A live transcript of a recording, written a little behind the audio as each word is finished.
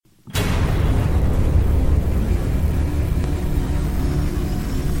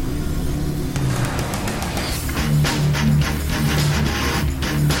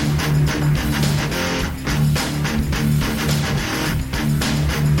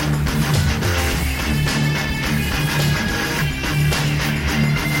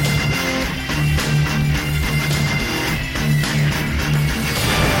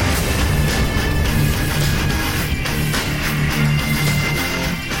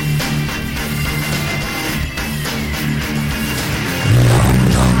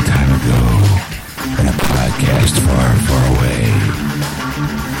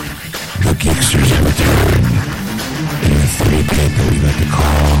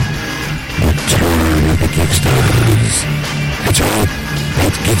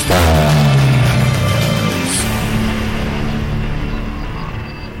Let's get started.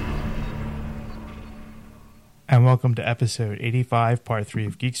 And welcome to episode 85, part 3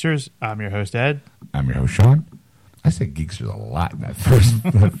 of Geeksters. I'm your host, Ed. I'm your host, Sean. I said Geeksters a lot in that first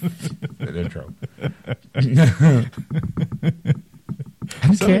that intro. I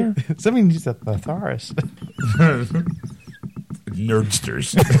don't care. Somebody needs a thesaurus.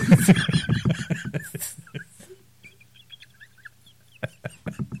 Nerdsters.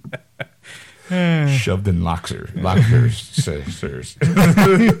 Shoved in lockers, sirs.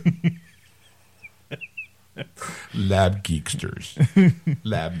 Lab geeksters.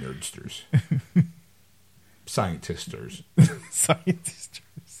 Lab nerdsters. Scientisters. Scientists.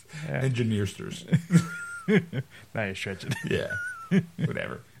 Yeah. Engineersters. Now you're stretching. Yeah.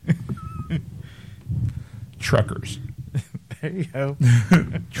 Whatever. Truckers. There you go.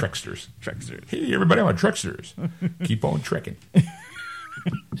 Trucksters. Tricksters. Hey, everybody, I'm on Trucksters. Keep on trekking.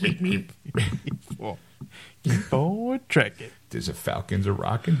 Meep, meep. Well, keep on trekking. There's a Falcons a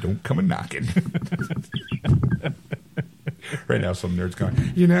rocking, don't come a knocking. Right now, some nerd's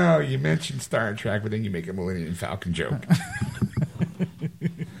going, you know, you mentioned Star Trek, but then you make a Millennium Falcon joke.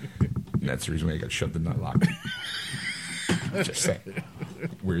 And that's the reason why I got shoved in that locker. Just saying.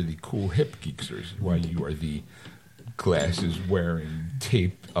 We're the cool hip geeksters, while you are the glasses wearing,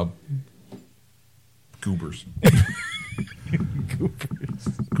 taped up goobers.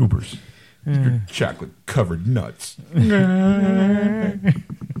 Goobers. Your chocolate covered nuts. I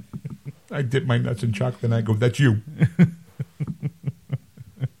dip my nuts in chocolate and I go, that's you.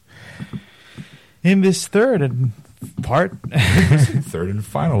 In this third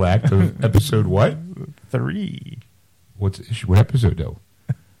final act of episode what? 3. What episode though?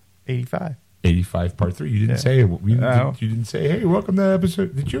 85. 85 part 3. You didn't say it. You didn't say, hey, welcome to the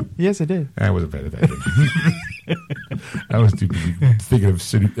episode. Did you? Yes, I did. I wasn't paying attention. I was too busy thinking of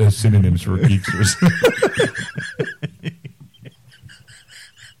synonyms for geeksters.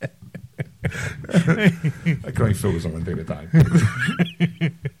 I can only focus on one thing at a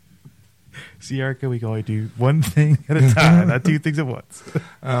time. See, Erica, we can only do one thing at a time, not two things at once.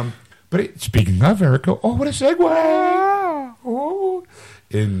 Speaking of Erica, what a segue! Oh.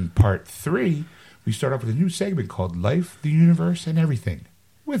 In part 3, we start off with a new segment called Life, the Universe, and Everything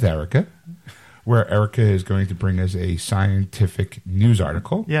with Erica, where Erica is going to bring us a scientific news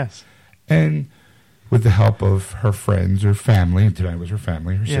article. Yes. And with the help of her friends or family, and tonight was her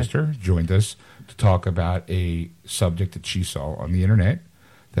family, her sister, joined us to talk about a subject that she saw on the internet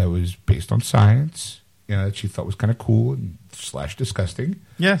that was based on science, that she thought was kind of cool and / disgusting.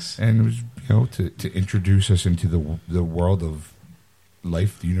 Yes. And it was, to introduce us into the world of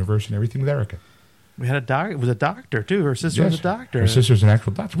life, the universe, and everything with Erica. We had it was a doctor, too. Her sister was a doctor. Her sister's an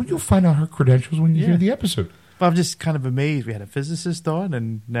actual doctor. Well, you'll find out her credentials when you hear the episode. Well, I'm just kind of amazed. We had a physicist on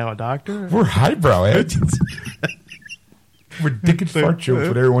and now a doctor. We're highbrow, Ed. We're dicking fart jokes,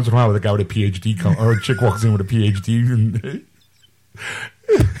 but every once in a while with a guy with a PhD or a chick walks in with a PhD. And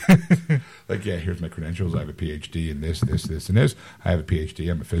like, here's my credentials. I have a PhD in this, and this. I have a PhD.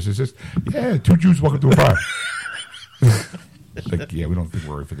 I'm a physicist. Yeah, 2 Jews walking through a bar. Like, we don't think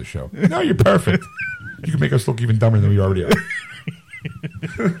we're ready for the show. No, you're perfect. You can make us look even dumber than we already are.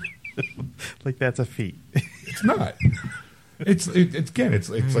 Like that's a feat. It's not. It's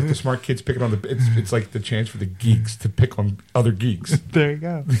like the smart kids picking on it's like the chance for the geeks to pick on other geeks. There you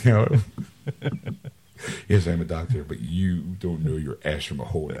go. Yes, I'm a doctor, but you don't know your ass from a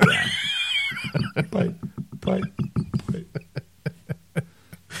hole in the ground. But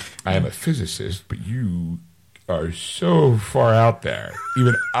I am a physicist, but you are so far out there,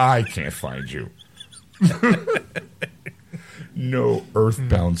 even I can't find you. No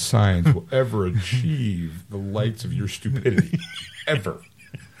earthbound science will ever achieve the lights of your stupidity, ever.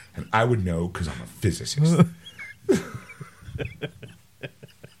 And I would know because I'm a physicist.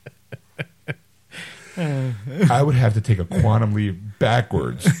 I would have to take a quantum leap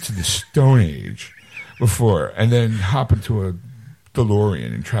backwards to the Stone Age and then hop into a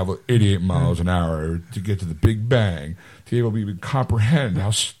DeLorean and travel 88 miles an hour to get to the Big Bang to be able to even comprehend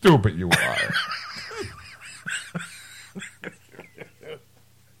how stupid you are.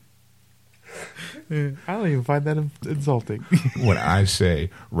 I don't even find that insulting. When I say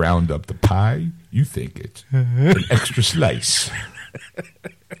round up the pie, you think it's an extra slice.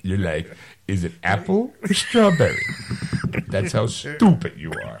 You're like, is it apple or strawberry? That's how stupid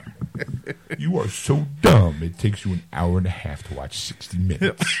you are. You are so dumb, it takes you an hour and a half to watch 60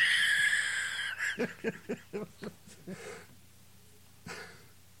 Minutes.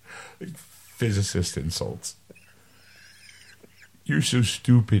 Physicist insults. You're so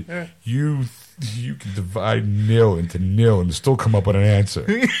stupid. You can divide nil into nil and still come up with an answer.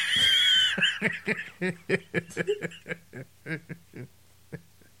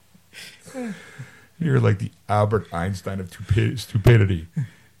 You're like the Albert Einstein of stupidity.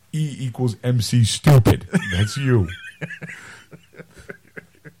 E equals MC stupid. That's you.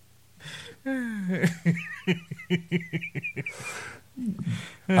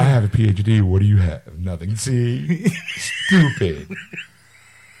 I have a PhD. What do you have? Nothing. See? Stupid.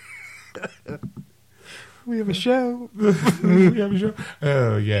 We have a show. We have a show.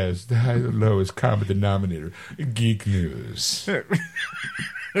 Oh, yes. The high and lowest common denominator. Geek news.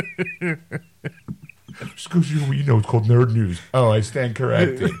 Just go see what you know. It's called nerd news. Oh, I stand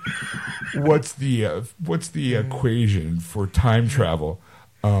corrected. What's the equation for time travel?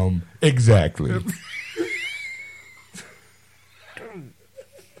 Exactly.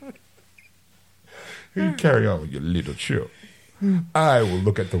 You carry on with your little show. I will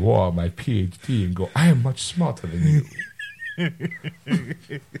look at the wall of my PhD and go, I am much smarter than you.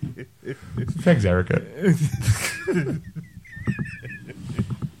 Thanks, Erica.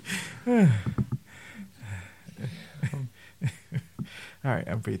 All right,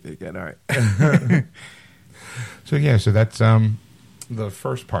 I'm breathing again. All right. So that's the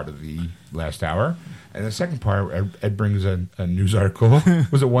first part of the last hour. And the second part, Ed brings a news article.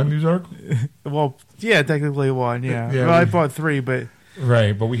 Was it one news article? Well, yeah, technically one, yeah. Yeah, Well, I bought three, but...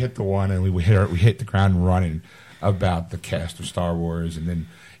 Right, but we hit the one and we hit the ground running about the cast of Star Wars, and then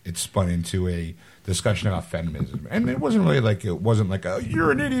it spun into a discussion about feminism. And it wasn't like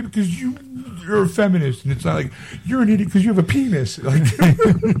you're an idiot because you're a feminist, and it's not like you're an idiot because you have a penis. Like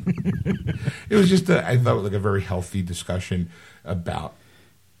it was just I thought like a very healthy discussion about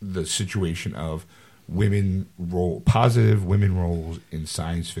the situation of positive women roles in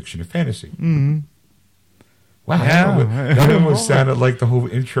science fiction and fantasy. Mm-hmm. Wow, Yeah. that almost sounded like the whole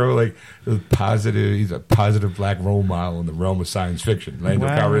intro, like the positive. He's a positive black role model in the realm of science fiction. Lando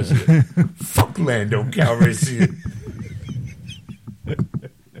Calrissian. Fuck Lando Calrissian.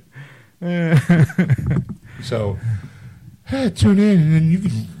 So, tune in, and then you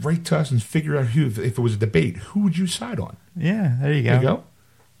can write to us and figure out if it was a debate, who would you side on? Yeah, there you go. There you go.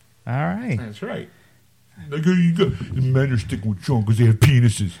 All right. That's right. Like, you go. The men are sticking with Trump because they have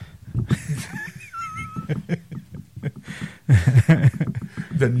penises.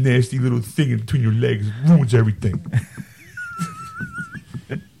 That nasty little thing in between your legs ruins everything.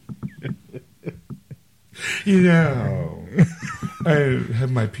 You know, I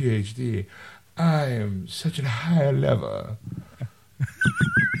have my PhD. I am such a high level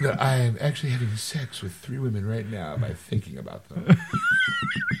that I am actually having sex with 3 women right now by thinking about them.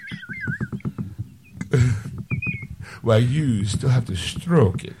 While you still have to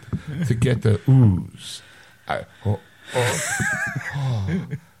stroke it to get the ooze. I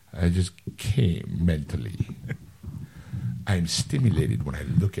just came mentally. I'm stimulated when I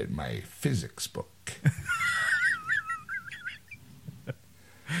look at my physics book.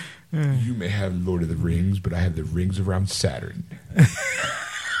 You may have Lord of the Rings, but I have the rings around Saturn.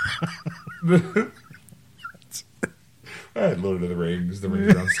 I had Lord of the Rings, the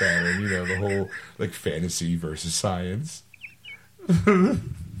rings around Saturn, the whole like fantasy versus science.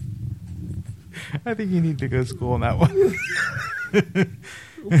 I think you need to go to school on that one.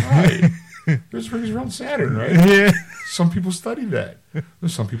 Why? There's rings around Saturn, right? Yeah. Some people study that.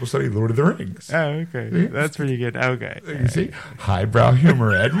 Some people study Lord of the Rings. Oh, okay. Yeah. That's pretty good. Okay. You see? Highbrow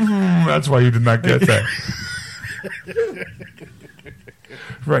humor, Ed. That's why you did not get that.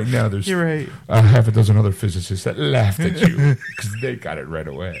 Right now, there's You're right. half a dozen other physicists that laughed at you because they got it right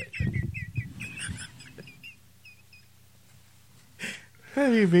away.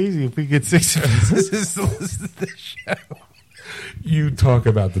 That'd be amazing if we get 6 physicists to listen to this show. You talk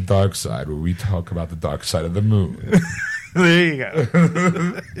about the dark side, where we talk about the dark side of the moon. There you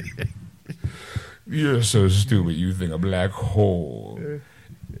go. You're so stupid. You think a black hole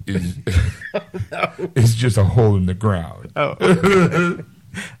is just a hole in the ground. Oh.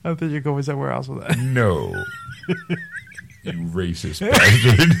 I thought you were going somewhere else with that. No. You racist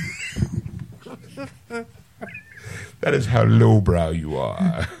bastard. That is how lowbrow you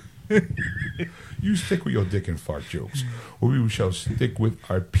are. You stick with your dick and fart jokes, or we shall stick with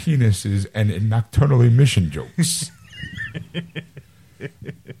our penises and nocturnal emission jokes.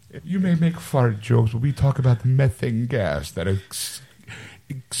 You may make fart jokes, but we talk about the methane gas that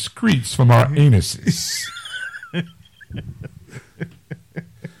excretes from our anuses.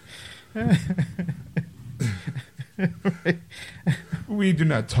 We do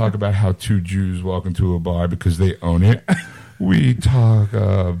not talk about how 2 Jews walk into a bar because they own it. We talk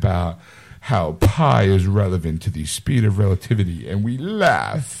about how pi is relevant to the speed of relativity, and we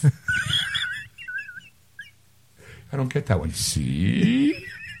laugh. I don't get that one. See?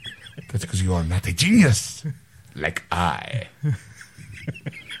 That's because you are not a genius like I.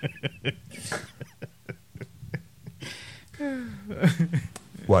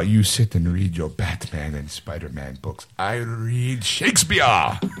 While you sit and read your Batman and Spider-Man books, I read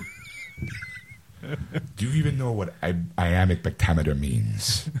Shakespeare. Do you even know what iambic pentameter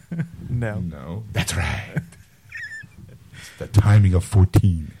means? No. No. That's right. It's the timing of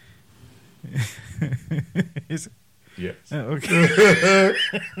 14. Is it? Yes. Oh, okay.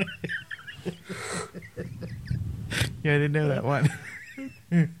 Yeah, I didn't know that one.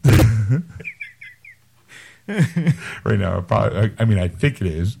 Right now, I think it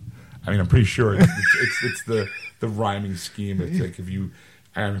is. I'm pretty sure it's the rhyming scheme. It's like if you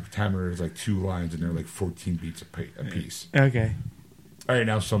iambic pentameter is like 2 lines and they're like 14 beats a piece. Okay. All right,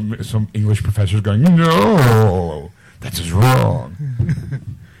 now some English professor's going, no, that is wrong.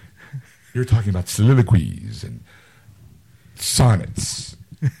 You're talking about soliloquies and sonnets.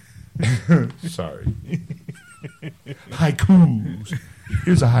 Sorry. Haikus.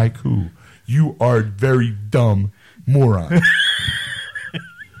 Here's a haiku. You are very dumb moron.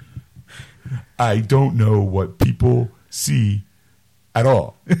 I don't know what people see at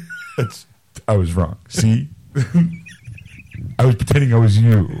all. I was wrong. See? I was pretending I was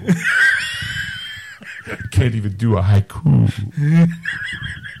you. Can't even do a haiku.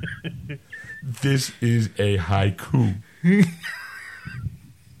 This is a haiku.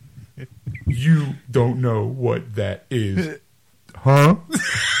 You don't know what that is. Huh?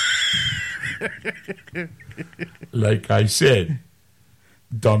 Like I said,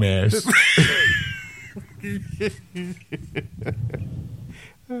 dumbass.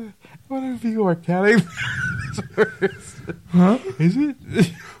 What if you are counting? Huh? Is it?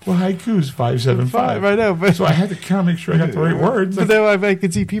 Well, haiku's 575. I know, but So I had to count, make sure I got the right words. But then I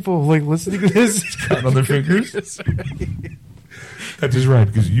can see people like listening to this, Count on their fingers. That is right,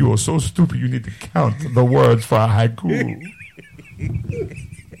 because you are so stupid. You need to count the words for a haiku.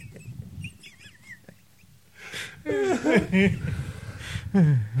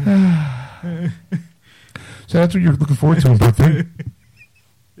 So that's what you're looking forward to on birthday.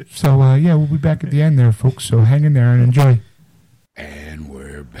 So, yeah, we'll be back at the end there, folks. So hang in there and enjoy. And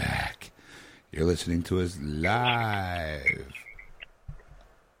we're back. You're listening to us live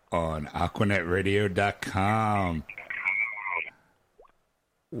on AquanetRadio.com.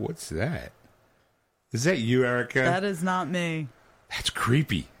 What's that? Is that you, Erica? That is not me. That's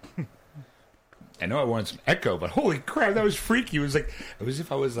creepy. I know I wanted some echo, but holy crap, that was freaky. It was as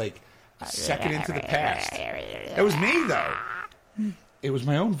if I was like a second into the past. That was me, though. It was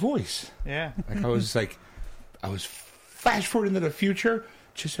my own voice. Yeah. I was flash forward into the future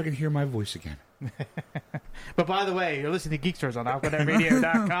just so I can hear my voice again. But by the way, you're listening to Geek Stars on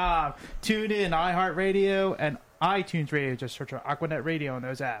AquanetRadio.com. Tune in, iHeartRadio, and iTunes Radio. Just search for Aquanet Radio in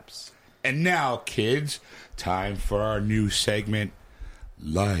those apps. And now, kids, time for our new segment,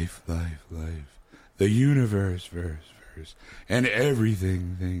 Life. The universe, verse, and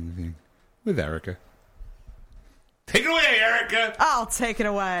everything, thing, with Erica. Take it away, Erica! I'll take it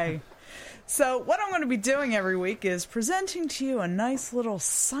away. So what I'm going to be doing every week is presenting to you a nice little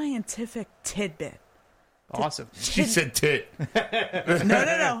scientific tidbit. Awesome. She said tit.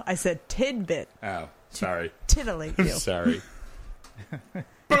 No. I said tidbit. Oh, sorry. Titillate you. Sorry.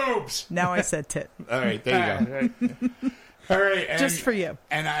 Boobs! Now I said tit. All right, there you go. All right. And, Just for you.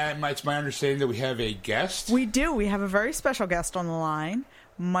 And it's my understanding that we have a guest. We do. We have a very special guest on the line.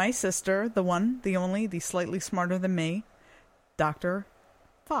 My sister, the one, the only, the slightly smarter than me, Dr.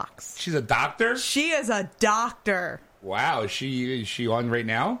 Fox. She's a doctor? She is a doctor. Wow. Is she on right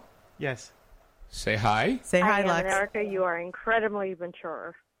now? Yes. Say hi. Say hi, I am, Lex. Erica, you are incredibly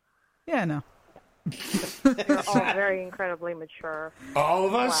mature. Yeah, no. You're all very incredibly mature. All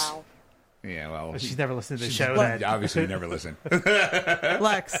of us? Wow. Yeah, well. She's never listened to the show. Obviously, we never listen.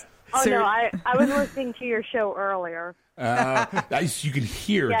 Lex. Oh, no, I was listening to your show earlier. You can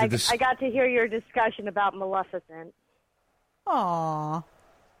hear. Yeah, I got to hear your discussion about Maleficent. Aww.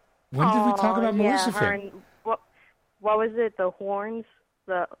 When did we talk about yeah, Maleficent? her and, what was it? The horns?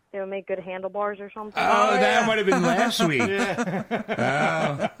 They would make good handlebars or something? Oh, that might have been last week.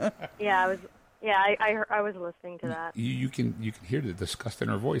 Yeah, I was listening to that. You can hear the disgust in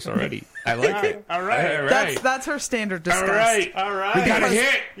her voice already. I like it. All right. That's her standard disgust. All right. We got a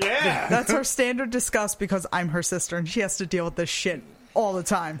hit. Yeah. That's her standard disgust because I'm her sister and she has to deal with this shit all the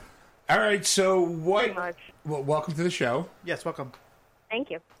time. All right. So what? Pretty much. Well, welcome to the show. Yes, welcome. Thank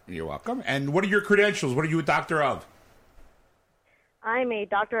you. You're welcome. And what are your credentials? What are you a doctor of? I'm a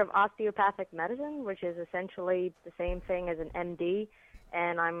doctor of osteopathic medicine, which is essentially the same thing as an MD,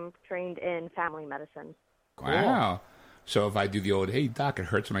 and I'm trained in family medicine. Wow. So if I do the old, hey, doc, it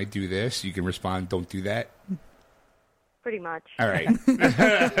hurts when I do this, you can respond, don't do that? Pretty much. All right.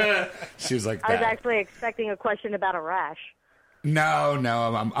 She was like that. I was actually expecting a question about a rash. No,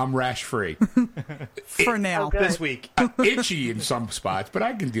 I'm rash free. For now. Oh, good. This week. Itchy in some spots, but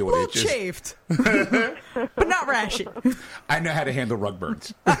I can deal A with little itches. chafed, but not rashy. I know how to handle rug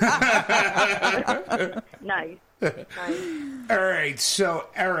burns. Nice. All right, so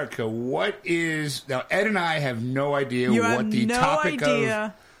Erica, what is now? Ed and I have no idea You what have the no topic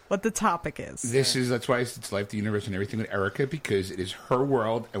idea what the topic is. This is. That's why it's Life, the Universe, and Everything with Erica, because it is her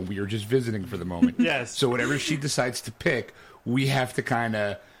world, and we are just visiting for the moment. Yes. So whatever she decides to pick, we have to kind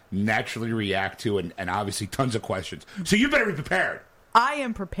of naturally react to, and obviously tons of questions. So you better be prepared. I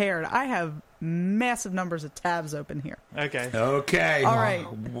am prepared. I have massive numbers of tabs open here. Okay. Okay. All right.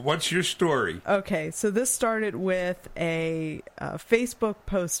 What's your story? Okay, so this started with a Facebook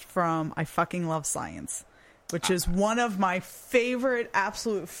post from I Fucking Love Science, which is one of my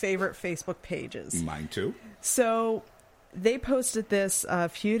absolute favorite Facebook pages. Mine too. So they posted this a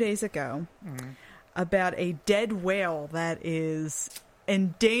few days ago about a dead whale that is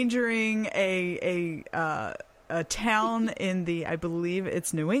endangering a town in I believe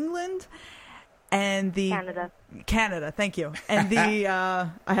it's New England, and Canada. Thank you. And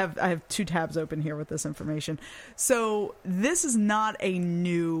I have two tabs open here with this information. So this is not a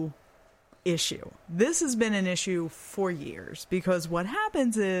new issue. This has been an issue for years, because what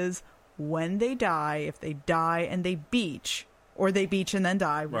happens is when they die, if they die and they beach, or they beach and then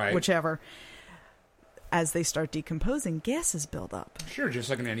die, right, whichever, as they start decomposing, gases build up. Sure, just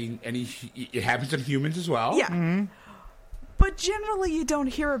like in any it happens in humans as well. Yeah. But generally you don't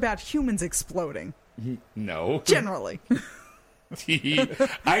hear about humans exploding. No. Generally.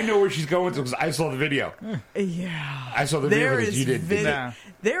 I know where she's going to because I saw the video. Yeah. I saw the video because you did.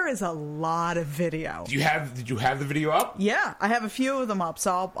 There is a lot of video. Did you have the video up? Yeah, I have a few of them up,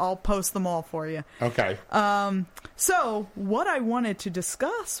 so I'll post them all for you. Okay. So what I wanted to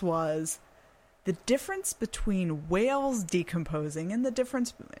discuss was the difference between whales decomposing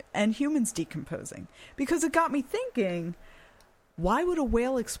and humans decomposing, because it got me thinking, why would a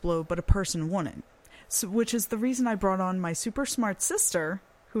whale explode but a person wouldn't? So, which is the reason I brought on my super smart sister,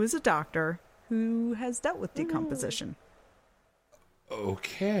 who is a doctor who has dealt with decomposition.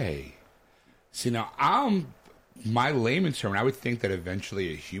 Okay. See, now my layman's term, I would think that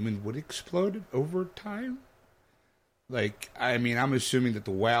eventually a human would explode over time. Like, I mean, I'm assuming that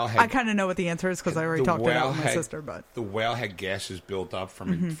the whale had... I kind of know what the answer is because I already talked about it with my sister, but... The whale had gases built up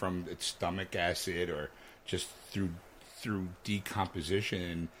from its stomach acid or just through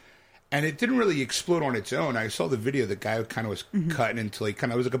decomposition, and it didn't really explode on its own. I saw the video. The guy kind of was cutting until he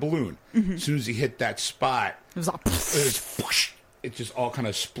kind of was like a balloon. As soon as he hit that spot, it was like... It just all kind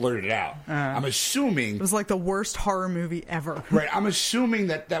of splurted out. I'm assuming... It was like the worst horror movie ever. Right. I'm assuming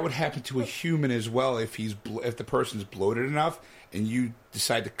that would happen to a human as well if the person's bloated enough and you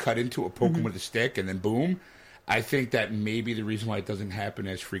decide to cut into it, poke him with a stick, and then boom. I think that maybe the reason why it doesn't happen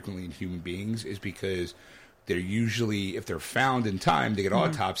as frequently in human beings is because they're usually, if they're found in time, they get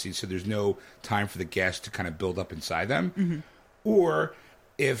autopsied, so there's no time for the gas to kind of build up inside them. Or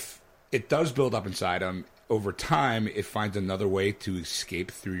if it does build up inside them, over time, it finds another way to escape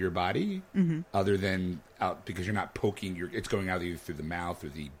through your body, other than out, because you're not poking. It's going out either through the mouth or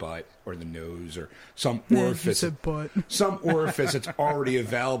the butt or the nose or some orifice. You said butt. Some orifice that's already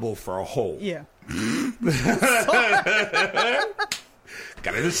available for a hole. Yeah.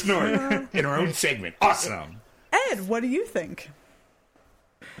 Got it a snort in our own segment. Awesome. Ed, what do you think?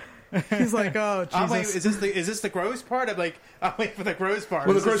 He's like, oh, Jesus. Is this the gross part? I'm waiting for the gross part.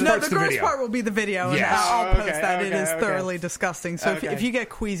 Well, the gross part's the gross video. part will be the video, Yes. and I'll post Okay, that. It is okay. thoroughly disgusting. So Okay. if you get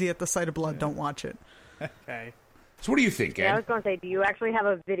queasy at the sight of blood, don't watch it. Okay. So what do you think, Ed? Yeah, I was going to say, do you actually have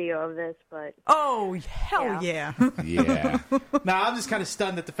a video of this? But Oh, hell yeah. Yeah. No, I'm just kind of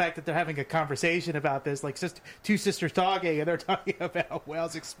stunned at the fact that they're having a conversation about this, like two sisters talking, and they're talking about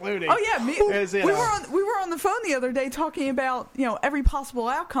whales exploding. Oh yeah, As, you we know. were on the phone the other day talking about every possible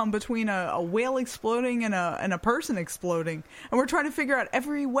outcome between a whale exploding and a person exploding, and we're trying to figure out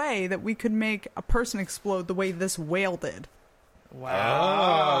every way that we could make a person explode the way this whale did.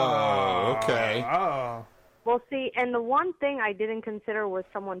 Wow. Oh, okay. Oh. well, see, and the one thing I didn't consider was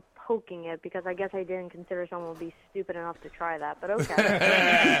someone poking it, because I guess I didn't consider someone would be stupid enough to try that. But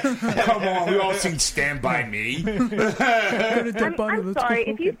okay. Come on, we all seen Stand By Me. I'm sorry.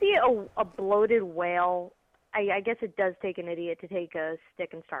 If you see a bloated whale I guess it does take an idiot to take a stick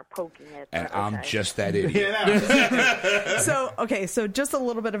and start poking it. And but I'm okay. just that idiot. So just a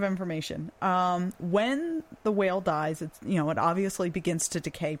little bit of information. When the whale dies, it's, it obviously begins to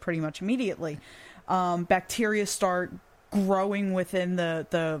decay pretty much immediately. Bacteria start growing within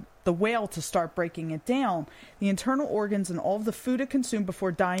the whale to start breaking it down. The internal organs and all of the food it consumed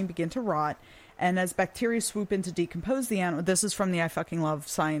before dying begin to rot. And as bacteria swoop in to decompose the animal, this is from the I Fucking Love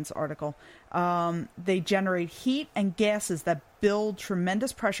Science article, they generate heat and gases that build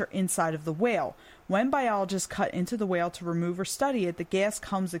tremendous pressure inside of the whale. When biologists cut into the whale to remove or study it, the gas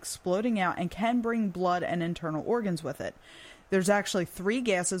comes exploding out and can bring blood and internal organs with it. There's actually 3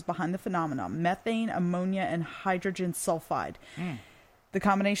 gases behind the phenomenon: methane, ammonia, and hydrogen sulfide. The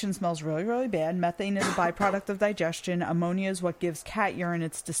combination smells really, really bad. Methane is a byproduct of digestion. Ammonia is what gives cat urine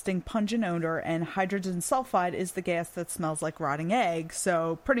its distinct pungent odor. And hydrogen sulfide is the gas that smells like rotting egg.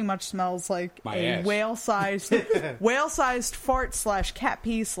 So pretty much smells like My a ass. whale-sized fart/cat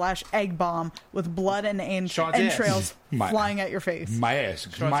pee/egg bomb with blood and Sean's ass. entrails My- flying at your face. My ass.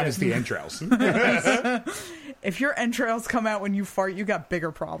 Mine is the entrails. If your entrails come out when you fart, you got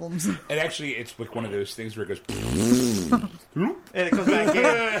bigger problems. And actually, it's like one of those things where it goes... And it comes back in.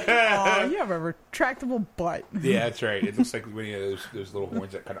 Oh, you have a retractable butt. Yeah, that's right. It looks like when you have those little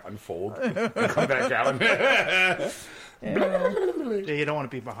horns that kind of unfold and come back out. Yeah, you don't want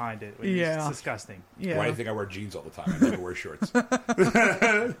to be behind it. Yeah. It's disgusting. Yeah. Why do you think I wear jeans all the time? I never wear shorts.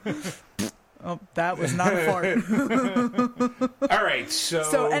 Oh, that was not a fart. All right, so...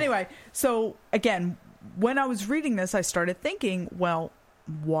 So anyway, again, when I was reading this, I started thinking, well,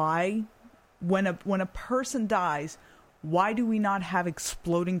 why, when a person dies, why do we not have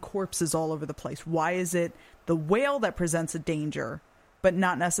exploding corpses all over the place? Why is it the whale that presents a danger, but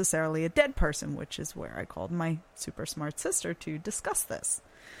not necessarily a dead person? Which is where I called my super smart sister to discuss this.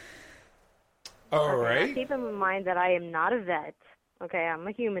 All right. Keep in mind that I am not a vet. Okay, I'm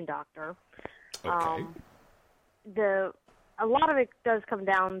a human doctor. Okay. A lot of it does come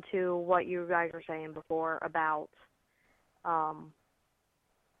down to what you guys were saying before about,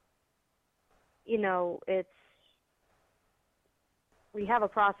 we have a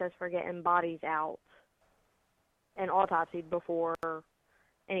process for getting bodies out and autopsied before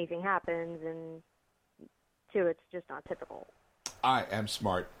anything happens, and 2, it's just not typical. I am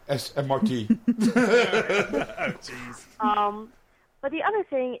smart. SMRT. Oh, jeez. But the other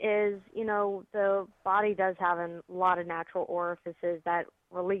thing is, the body does have a lot of natural orifices that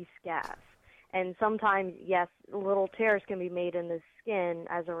release gas. And sometimes, yes, little tears can be made in the skin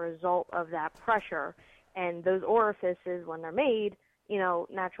as a result of that pressure. And those orifices, when they're made,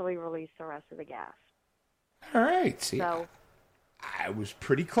 naturally release the rest of the gas. All right. See, So I was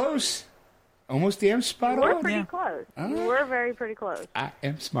pretty close. Almost damn spot we're on. pretty close. We're very pretty close. I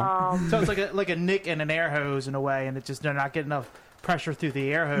am smart. So it's like a nick in an air hose in a way, and they're not getting enough pressure through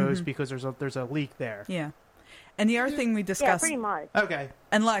the air hose because there's a leak there. Yeah. And the other thing we Yeah, discussed... pretty much. Okay.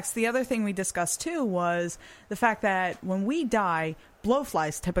 And Lex, the other thing we discussed too was the fact that when we die,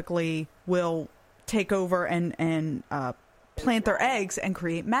 blowflies typically will take over and plant their eggs and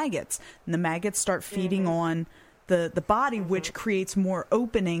create maggots. And the maggots start feeding on the body, which creates more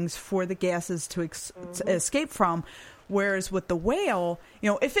openings for the gases to escape from. Whereas with the whale,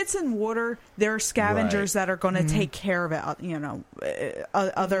 if it's in water, there are scavengers that are going to take care of it.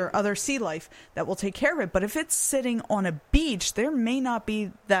 Other sea life that will take care of it. But if it's sitting on a beach, there may not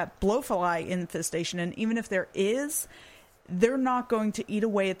be that blowfly infestation. And even if there is, they're not going to eat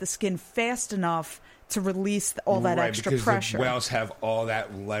away at the skin fast enough to release all that extra pressure. The whales have all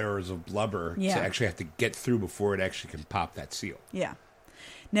that layers of blubber Yeah. to actually have to get through before it actually can pop that seal. Yeah.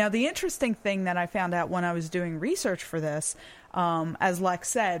 Now, the interesting thing that I found out when I was doing research for this, as Lex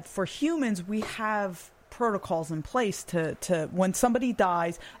said, for humans, we have protocols in place to when somebody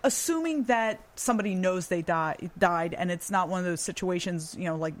dies, assuming that somebody knows they died, and it's not one of those situations,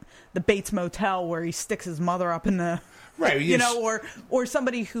 like the Bates Motel where he sticks his mother up in the... Right. Or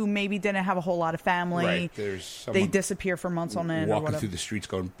somebody who maybe didn't have a whole lot of family. Right. There's They someone disappear for months on end or walking whatever. through the streets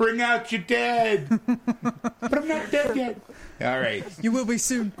going, "Bring out your dead." But I'm not dead yet. All right. You will be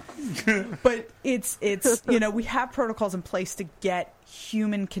soon. But it's we have protocols in place to get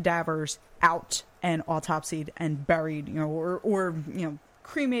human cadavers out and autopsied and buried, or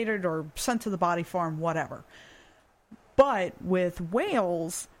cremated or sent to the body farm, whatever. But with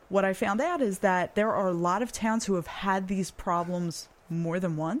whales, what I found out is that there are a lot of towns who have had these problems more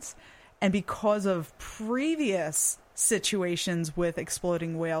than once. And because of previous situations with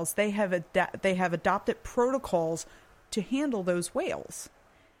exploding whales, they have adopted protocols to handle those whales.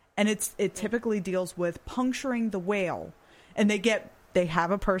 And it typically deals with puncturing the whale. And they get they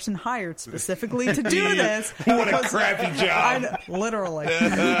have a person hired specifically to do this. What a crappy job. Literally.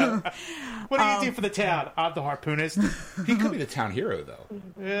 What do you do for the town? I'm the harpoonist. He could be the town hero, though.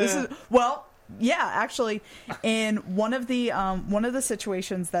 This is actually, in one of the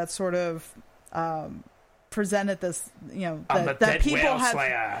situations that sort of presented this, that people whale have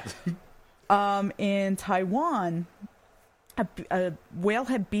slayer. in Taiwan. A whale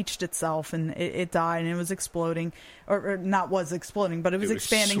had beached itself and it died and it was exploding, or not was exploding, but it was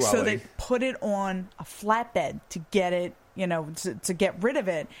expanding. So they put it on a flatbed to get it, to get rid of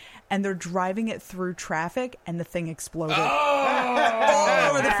it. And they're driving it through traffic and the thing exploded all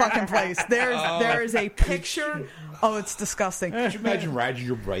over the fucking place. There is a picture. Oh, it's disgusting. Could you imagine riding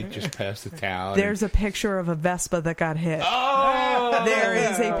your bike just past the town? There's a picture of a Vespa that got hit. Oh! There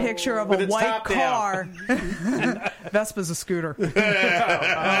is a picture of a white car. Vespa's a scooter. Even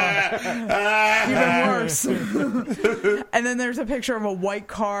worse. And then there's a picture of a white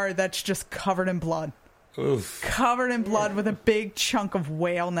car that's just covered in blood. Oof. Covered in blood with a big chunk of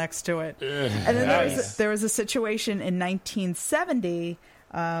whale next to it. And then there was a situation in 1970.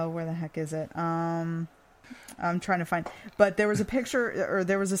 Where the heck is it? I'm trying to find. But there was a picture, or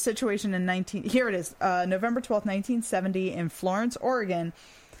there was a situation in Here it is. November 12th, 1970, in Florence, Oregon.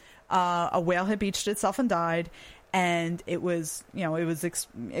 A whale had beached itself and died. And it was,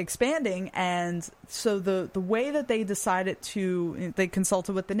 expanding. And so the way that they decided they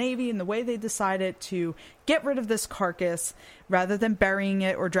consulted with the Navy, and the way they decided to get rid of this carcass, rather than burying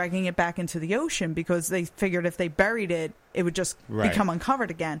it or dragging it back into the ocean, because they figured if they buried it, it would just become uncovered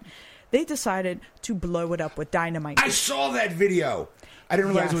again. They decided to blow it up with dynamite. I saw that video. I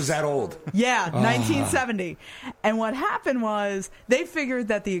didn't realize it was that old. Yeah, 1970. And what happened was they figured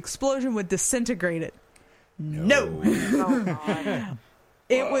that the explosion would disintegrate it. No.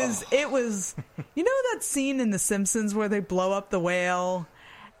 It was that scene in The Simpsons where they blow up the whale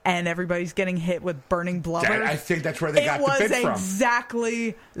and everybody's getting hit with burning blubber? I think that's where they got the bit from. It was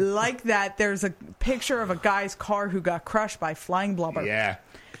exactly like that. There's a picture of a guy's car who got crushed by flying blubber. Yeah.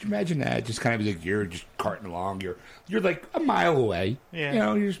 Could you imagine that? Just kind of like you're just carting along. You're like a mile away.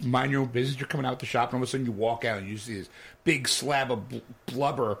 Yeah. You just mind your own business. You're coming out the shop, and all of a sudden you walk out and you see this big slab of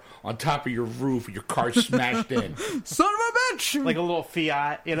blubber on top of your roof, and your car's smashed in. Son of a bitch! Like a little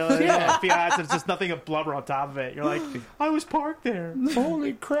Fiat, Fiat. There's just nothing of blubber on top of it. You're like, I was parked there.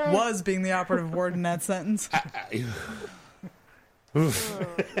 Holy crap! Was being the operative word in that sentence.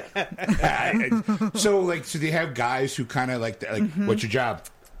 So they have guys who kind of what's your job?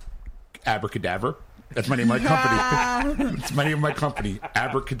 Abracadabra. That's my name of my company. It's my name of my company,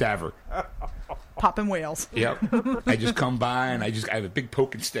 Abracadabra. Popping whales. Yep. I just come by and I have a big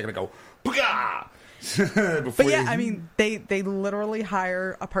poking stick and I go, Pooga! But yeah, I mean, they literally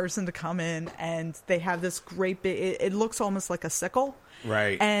hire a person to come in and they have this great big. It looks almost like a sickle,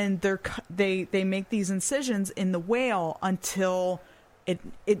 right? And they make these incisions in the whale until it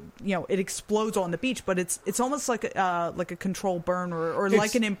explodes on the beach. But it's almost like a controlled burn or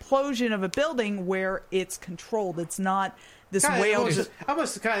like an implosion of a building where it's controlled. It's not this whale. I'm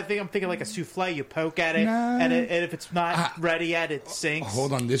thinking like a souffle. You poke at it, and if it's not ready yet, it sinks.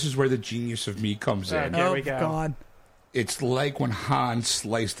 Hold on, this is where the genius of me comes in. There we go. God. It's like when Han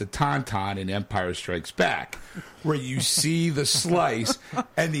sliced the Tauntaun in Empire Strikes Back, where you see the slice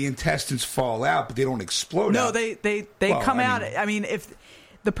and the intestines fall out, but they don't explode. No, they come out. I mean, if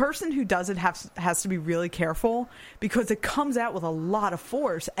the person who does it has to be really careful because it comes out with a lot of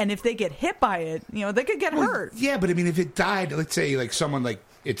force, and if they get hit by it, they could get hurt. Yeah, but I mean, if it died, let's say it's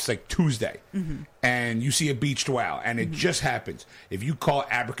like Tuesday, and you see a beached whale, and it just happens. If you call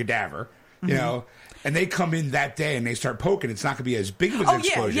Abracadabra, and they come in that day and they start poking, it's not going to be as big of an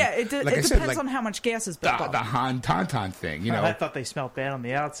explosion. Yeah. It depends on how much gas is built up. The Han Tauntaun thing, I thought they smelled bad on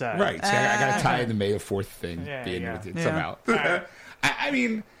the outside. Right. So I got to tie in the May the 4th thing with it somehow. I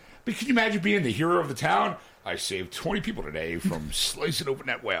mean, but can you imagine being the hero of the town? I saved 20 people today from slicing open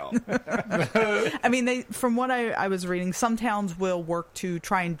that whale. I mean, from what I was reading, some towns will work to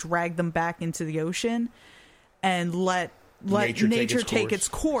try and drag them back into the ocean and let nature take its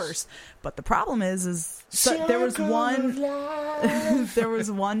course. But the problem is there was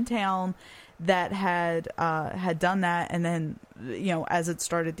one town that had done that, and then as it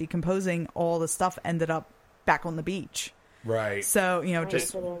started decomposing, all the stuff ended up back on the beach. Right. So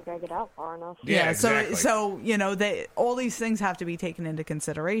just didn't drag it out far enough. Yeah. Exactly. So all these things have to be taken into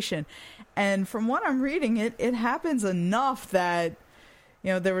consideration, and from what I'm reading, it happens enough that.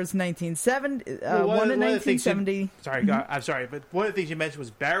 There was 1970, one in 1970. I'm sorry, but one of the things you mentioned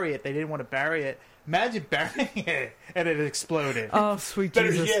was bury it. They didn't want to bury it Imagine burying it and it exploded. Oh, sweet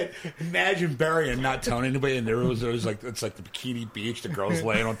Better Jesus. yet, imagine burying and not telling anybody. And there was like it's like the bikini beach. The girl's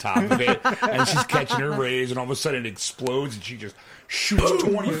laying on top of it, and she's catching her rays, and all of a sudden it explodes, and she just shoots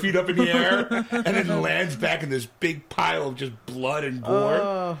 20 feet up in the air, and then lands back in this big pile of just blood and gore.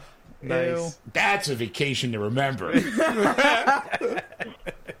 Oh, Nice. ew. That's a vacation to remember.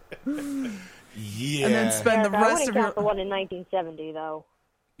 Yeah. And then spend the I rest wouldn't of your... count the one in 1970 though.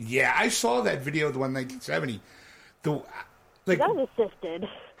 Yeah, I saw that video of the one in 1970. Like, That was assisted.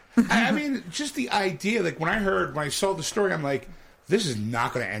 I mean, just the idea. Like when I saw the story, I'm like, this is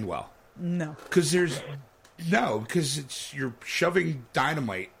not going to end well. No. Because you're shoving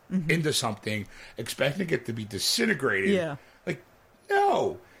dynamite into something, expecting it to be disintegrated. Yeah. Like,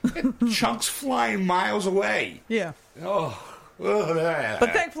 no, chunks flying miles away. Yeah. Oh. But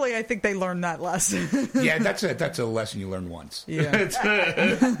thankfully, I think they learned that lesson. Yeah, that's a lesson you learn once. Yeah.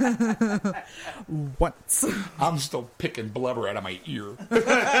 Once. I'm still picking blubber out of my ear.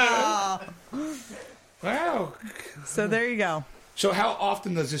 Wow. So there you go. So how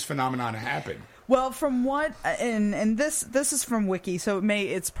often does this phenomenon happen? Well, from what and this is from Wiki, so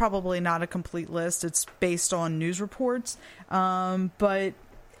it's probably not a complete list. It's based on news reports, but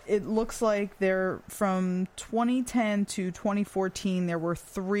it looks like there from 2010 to 2014 there were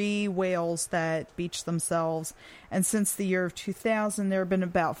 3 whales that beached themselves, and since the year of 2000 there have been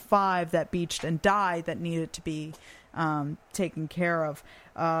about 5 that beached and died that needed to be taken care of.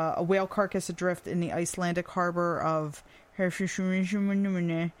 A whale carcass adrift in the Icelandic harbor of not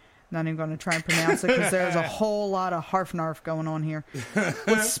even going to try and pronounce it because there's a whole lot of harf-narf going on here.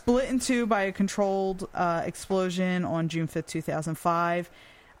 Was split in 2 by a controlled explosion on June 5th, 2005.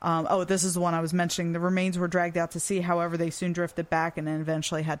 This is the one I was mentioning. The remains were dragged out to sea. However, they soon drifted back and then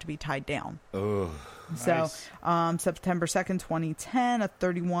eventually had to be tied down. Oh, So, September 2nd, 2010, a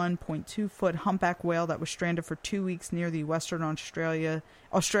 31.2-foot humpback whale that was stranded for 2 weeks near the Western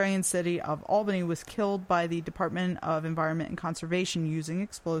Australian city of Albany was killed by the Department of Environment and Conservation using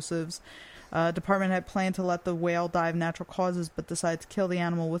explosives. Department had planned to let the whale die of natural causes, but decided to kill the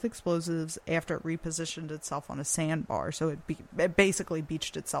animal with explosives after it repositioned itself on a sandbar. So it basically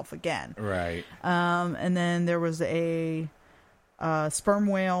beached itself again. right. And then there was a sperm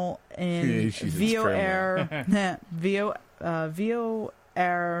whale in Vio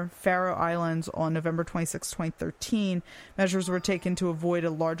Air, Faroe Islands on November 26, 2013. Measures were taken to avoid a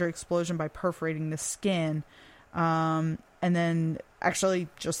larger explosion by perforating the skin. And then, actually,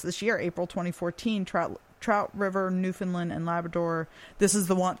 just this year, April 2014, Trout River, Newfoundland, and Labrador. This is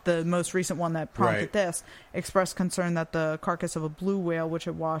the most recent one that prompted this. Expressed concern that the carcass of a blue whale, which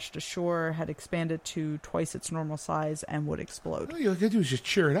had washed ashore, had expanded to twice its normal size and would explode. All you gotta do is just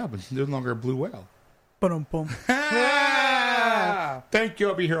cheer it up. It's no longer a blue whale. Boom. Thank you.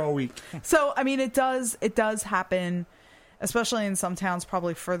 I'll be here all week. So, I mean, it does happen, especially in some towns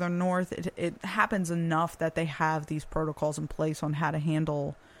probably further north. It happens enough that they have these protocols in place on how to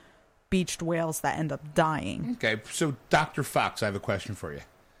handle beached whales that end up dying. Okay, so Dr. Fox, I have a question for you.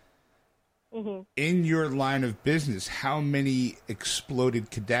 Mm-hmm. In your line of business, how many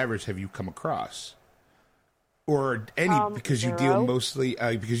exploded cadavers have you come across? Or any, because you deal mostly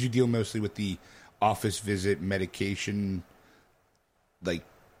with the office visit, medication, like...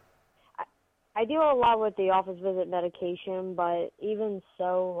 I deal a lot with the office visit medication, but even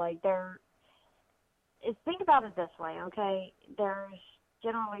so, like, think about it this way, okay? There's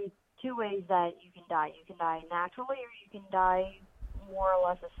generally 2 ways that you can die. You can die naturally, or you can die more or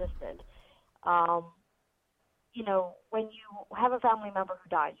less assisted. You know, when you have a family member who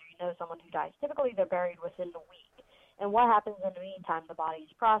dies, or you know someone who dies, typically they're buried within a week. And what happens in the meantime? The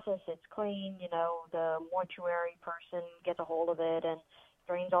body's processed, it's clean, you know, the mortuary person gets a hold of it and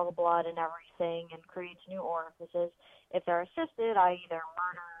drains all the blood and everything and creates new orifices. If they're assisted, i.e. they're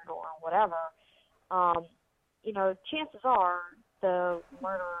murdered or whatever, you know, chances are the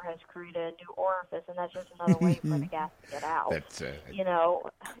murderer has created a new orifice, and that's just another way for the gas to get out. You know,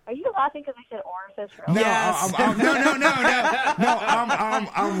 are you laughing because I said orifice? Really? No,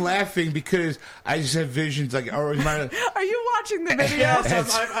 I'm laughing because I just have visions like. Are you watching the video?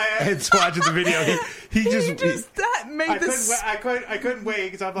 Ed's watching the video. He made this. I couldn't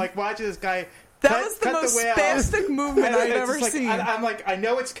wait because I'm like watching this guy. That was the most spastic movement I've ever seen. I'm like, I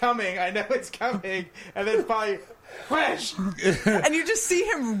know it's coming, and then finally, whoosh! And you just see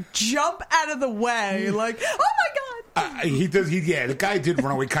him jump out of the way, like, oh my god! He does. The guy did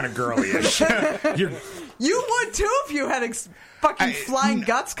run away kind of girly-ish. You would too if you had fucking flying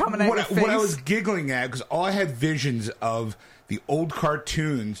guts coming at your face. What I was giggling at, because all I had visions of the old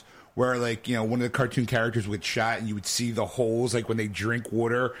cartoons where like one of the cartoon characters would get shot and you would see the holes like when they drink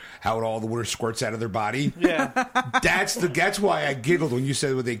water, how all the water squirts out of their body. Yeah. That's why I giggled when you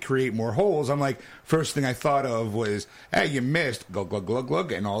said they create more holes. I'm like, first thing I thought of was, hey, you missed, glug glug glug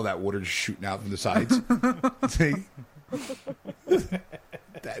glug, and all that water just shooting out from the sides. See?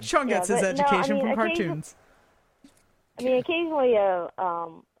 Sean gets his education from cartoons. I mean, occasionally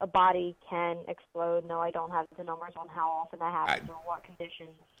a body can explode. No, I don't have the numbers on how often that happens or what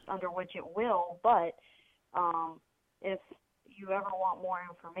conditions under which it will. But if you ever want more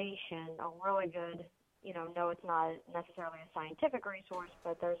information, a really good, no, it's not necessarily a scientific resource,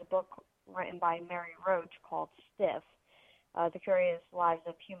 but there's a book written by Mary Roach called Stiff, The Curious Lives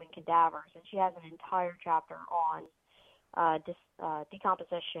of Human Cadavers, and she has an entire chapter on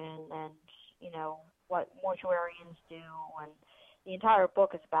decomposition and, what mortuarians do, and the entire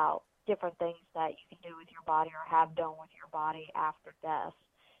book is about different things that you can do with your body or have done with your body after death.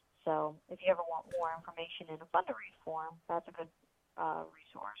 So if you ever want more information in a fun-to-read form, that's a good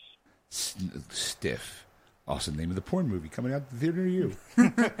resource. Stiff. Also the name of the porn movie coming out the theater near you.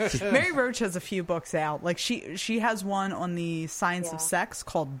 Mary Roach has a few books out. Like she has one on the science of sex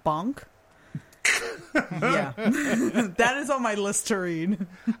called Bunk. Yeah. That is on my list to read.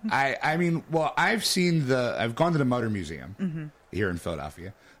 I've gone to the Motor Museum here in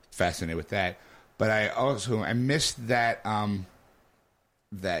Philadelphia. Fascinated with that. But I missed that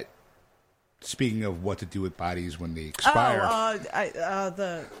speaking of what to do with bodies when they expire.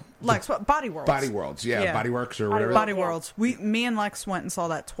 The Lex, Body Worlds. Body Worlds, yeah. Body Works or whatever. Body Worlds. Me and Lex went and saw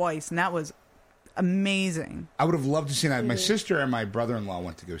that twice, and that was amazing. I would have loved to see that. My sister and my brother-in-law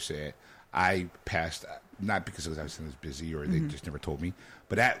went to go see it. I passed, not because I was busy or they just never told me,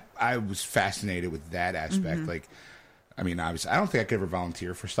 but I was fascinated with that aspect. Like, I mean, obviously, I don't think I could ever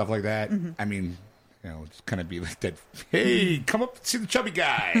volunteer for stuff like that. I mean, it's kind of be like that. Hey, come up and see the chubby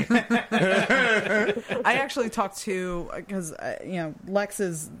guy. I actually talked to, because, Lex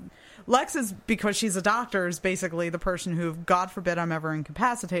is, because she's a doctor, is basically the person who, God forbid I'm ever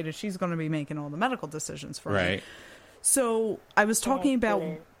incapacitated, she's going to be making all the medical decisions for me. So I was talking about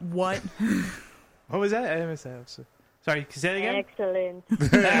what... What was that? I missed that. Sorry, say that again? Excellent.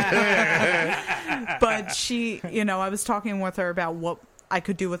 But she, I was talking with her about what I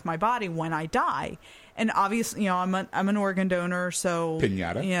could do with my body when I die. And obviously, I'm an organ donor, so...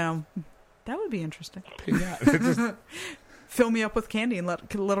 Piñata. That would be interesting. Piñata. Fill me up with candy and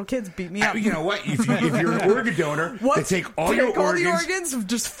let little kids beat me up. You know what? If you're an organ donor, they take all your organs,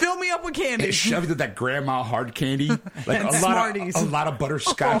 just fill me up with candy. And shove it in that grandma hard candy, like and a lot of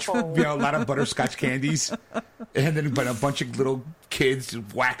butterscotch, a lot of butterscotch candies, and then a bunch of little kids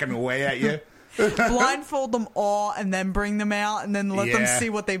whacking away at you. Blindfold them all and then bring them out and then let them see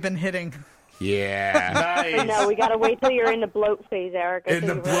what they've been hitting. Yeah. Nice. No, we got to wait till you're in the bloat phase, Eric. There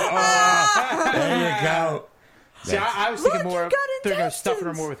you go. See, I was thinking more of they're going to stuff her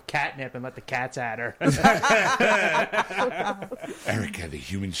intestines. more with catnip and let the cats at her. Erica, the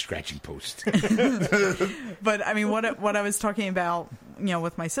human scratching post. But I mean, what I was talking about,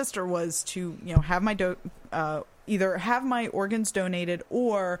 with my sister was to, have my either have my organs donated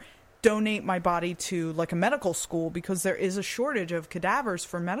or donate my body to like a medical school, because there is a shortage of cadavers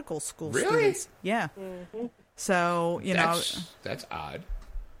for medical school students. Yeah. Mm-hmm. So that's odd.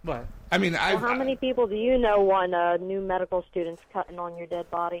 What? I mean, how many people do you know want new medical students cutting on your dead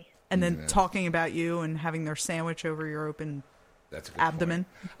body? And then talking about you and having their sandwich over your open abdomen.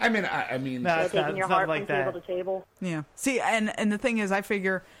 Point. I mean, taking your heart from table to table. Yeah. See, and the thing is, I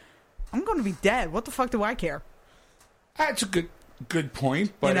figure I'm going to be dead. What the fuck do I care? That's a good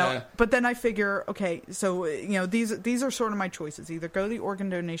point, but but then I figure, okay, so these are sort of my choices. Either go the organ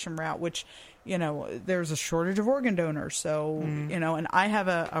donation route, which there's a shortage of organ donors, so and I have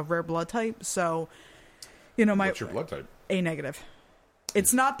a rare blood type, so what's your blood type? A negative.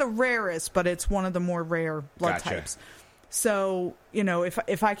 It's not the rarest, but it's one of the more rare blood types. So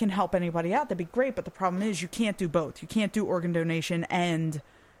if I can help anybody out, that'd be great. But the problem is, you can't do both. You can't do organ donation and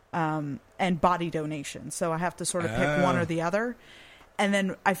body donation. So I have to sort of pick one or the other. And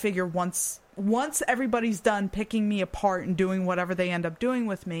then I figure once everybody's done picking me apart and doing whatever they end up doing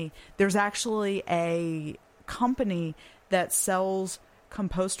with me, there's actually a company that sells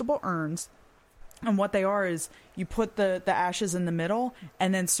compostable urns. And what they are is you put the ashes in the middle,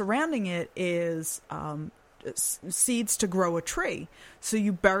 and then surrounding it is seeds to grow a tree. So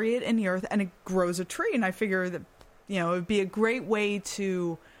you bury it in the earth and it grows a tree. And I figure that, it would be a great way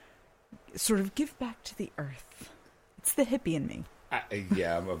to sort of give back to the earth. It's the hippie in me.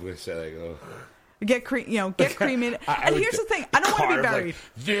 I'm going to say, Get cremated. And here's the thing: I don't want to be buried.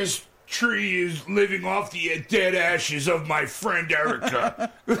 This tree is living off the dead ashes of my friend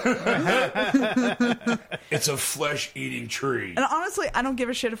Erica. It's a flesh-eating tree. And honestly, I don't give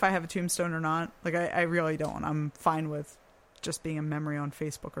a shit if I have a tombstone or not. Like, I really don't. I'm fine with just being a memory on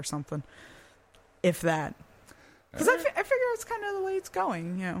Facebook or something. If that. Because I figure it's kind of the way it's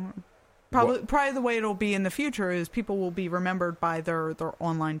going, you know. Probably the way it'll be in the future is people will be remembered by their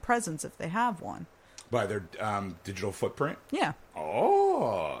online presence if they have one. By their digital footprint? Yeah.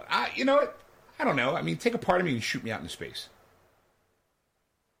 Oh. You know what? I don't know. I mean, take a part of me and shoot me out into space.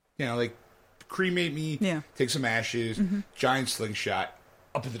 You know, like, cremate me, take some ashes, giant slingshot,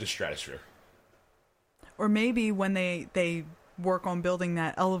 up into the stratosphere. Or maybe when they work on building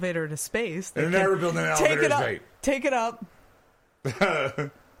that elevator to space, they're never building an elevator to space. Take it up.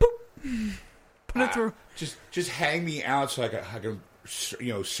 Put it through. Just hang me out so I can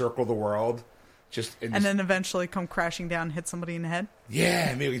circle the world. And then eventually come crashing down and hit somebody in the head?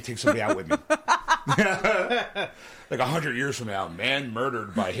 Yeah, maybe we can take somebody out with me. Like 100 years from now, man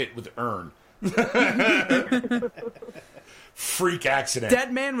murdered by hit with urn. Freak accident.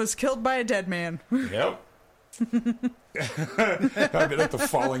 Dead man was killed by a dead man. Yep. I've been like the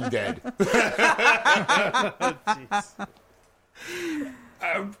Falling Dead.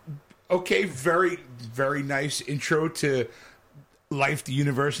 Okay, very, very nice intro to life, the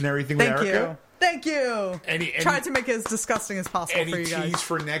universe, and everything with Erica. Thank you. Tried to make it as disgusting as possible for you guys. Any tease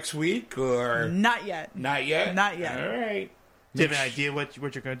for next week? Or Not yet. Not yet? Not yet. All right. Do you have an idea what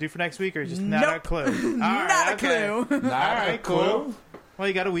you're going to do for next week, or just not a clue? Not a clue. Not a clue. Well,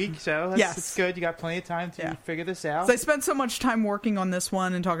 you got a week, so that's good. You got plenty of time to figure this out. So I spent so much time working on this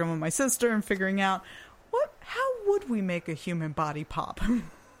one and talking with my sister and figuring out how would we make a human body pop?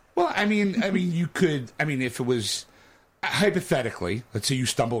 Well, I mean, you could. I mean, if it was hypothetically, let's say you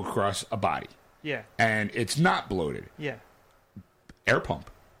stumble across a body, and it's not bloated, air pump,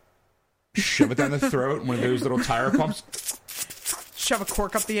 shove it down the throat, one of those little tire pumps, shove a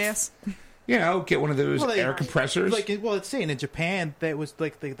cork up the ass. You know, get one of those air compressors. It's saying in Japan that was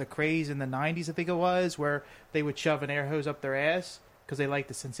like the craze in the 90s, I think it was, where they would shove an air hose up their ass because they liked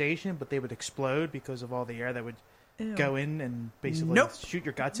the sensation, but they would explode because of all the air that would go in and basically shoot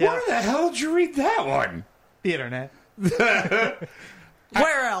your guts out. Where the hell did you read that one? The internet.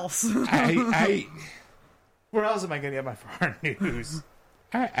 Where else? Where else am I going to get my foreign news?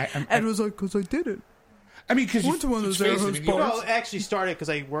 Ed was like, because I did it. I mean, because one of those air hose bars. Well, it actually started because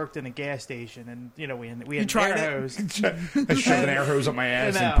I worked in a gas station, and we had an air hose. I shoved an air hose up my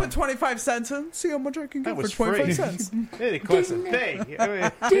ass and put 25 cents in. See how much I can get for 25 cents. It didn't cost a thing.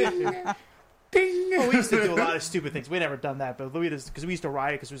 Ding. Well, we used to do a lot of stupid things. We never done that, but because we used to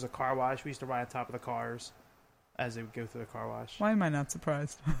ride because there was a car wash. We used to ride on top of the cars as they would go through the car wash. Why am I not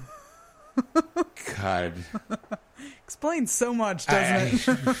surprised? God, explains so much, doesn't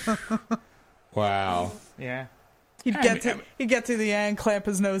it? Wow. Yeah. He'd get to the end, clamp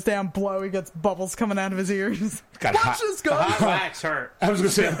his nose down, blow. He gets bubbles coming out of his ears. Watch this go. The hot wax hurt. I was going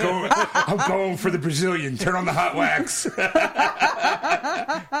to say, I'm going for the Brazilian. Turn on the hot wax.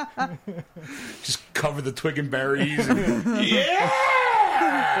 Just cover the twig and berries. Yeah!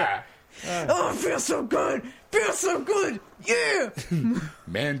 Oh, it feels so good. Feels so good. Yeah.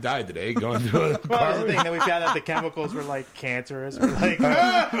 Man died today going to a car. Well, the thing that we found out the chemicals were like cancerous. Or like,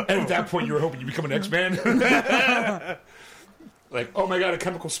 and at that point, you were hoping you become an X-Man. Like, oh my God, a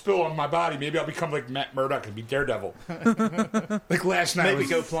chemical spill on my body. Maybe I'll become like Matt Murdock and be Daredevil. Like last night, maybe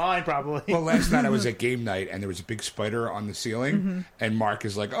go blind probably. Well, last night I was at game night and there was a big spider on the ceiling, and Mark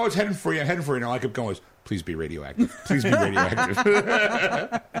is like, "Oh, it's heading for you. I'm heading for you." And all I kept going was, "Please be radioactive. Please be radioactive."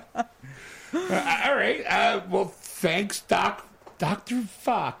 All right. Well, thanks, Dr.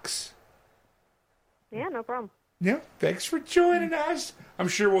 Fox. Yeah, no problem. Yeah, thanks for joining us. I'm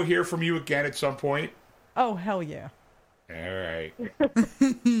sure we'll hear from you again at some point. Oh, hell yeah. All right.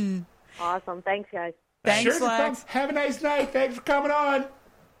 Awesome. Thanks, guys. Thanks, sure, Lex. Have a nice night. Thanks for coming on.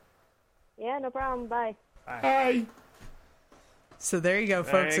 Yeah, no problem. Bye. Bye. So there you go,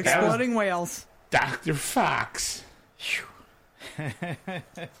 folks. Exploding whales. Dr. Fox.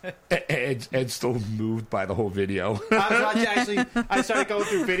 Ed's still moved by the whole video. I was watching, actually, I started going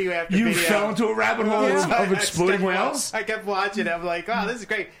through video after video. You fell into a rabbit hole of exploding whales? I kept watching it. I'm like, oh, this is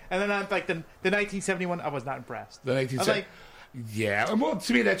great. And then I'm like, the 1971, I was not impressed. The 1970. Yeah, well,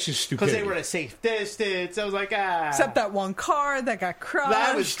 to me, that's just stupidity. Because they were at a safe distance. I was like, Except that one car that got crushed.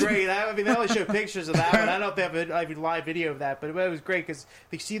 That was great. I mean, they only showed pictures of that one. I don't know if they have a live video of that, but it was great because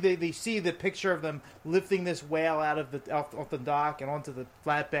they see the picture of them lifting this whale out of off the dock and onto the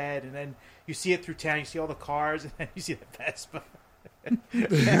flatbed, and then you see it through town. You see all the cars, and then you see the Vespa. and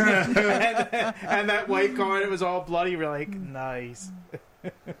that white car, and it was all bloody. We're like, nice.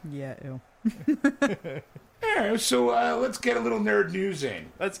 Yeah, ew. All right, so let's get a little nerd news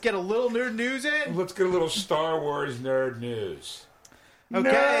in. Let's get a little nerd news in. Let's get a little Star Wars nerd news. Okay.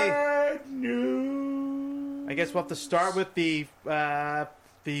 Nerd news. I guess we'll have to start with the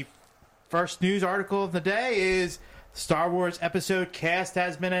first news article of the day is Star Wars episode cast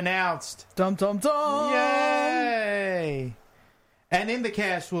has been announced. Dum dum dum! Yay! And in the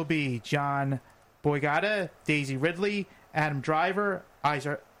cast will be John Boyega, Daisy Ridley, Adam Driver,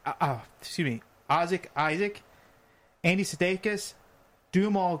 Isaac Isaac, Andy Sudeikis,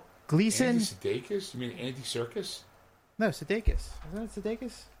 Dumal Gleason. Andy Sudeikis? You mean Andy Serkis? No, Sudeikis. Isn't it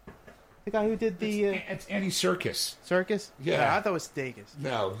Sudeikis? The guy who did the It's Andy Serkis. Circus? Yeah. I thought it was Sudeikis.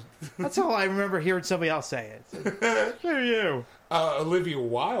 No. That's all I remember hearing somebody else say it. Who are you? Olivia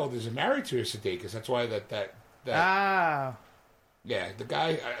Wilde is married to Sudeikis. That's why that Ah. yeah, the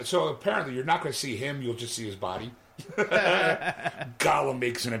guy. So apparently you're not going to see him. You'll just see his body. Gollum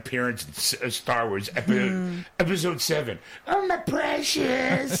makes an appearance in Star Wars episode 7. Oh, my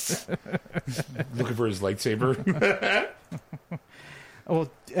precious! Looking for his lightsaber. Well,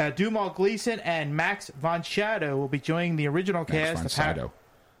 Dumal Gleason and Max von Sydow will be joining the original cast Max von of Sydow.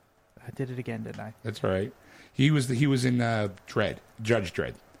 I did it again, didn't I? That's all right. He was in Dredd, Judge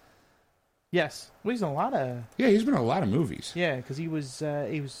Dredd. Yes. Well, he's in a lot of... Yeah, he's been in a lot of movies. Yeah, because he was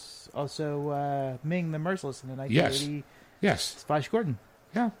also Ming the Merciless in the 1980 Yes. Flash Gordon.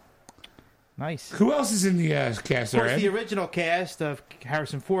 Yeah. Nice. Who else is in the cast Of course, there, the Ed? original cast of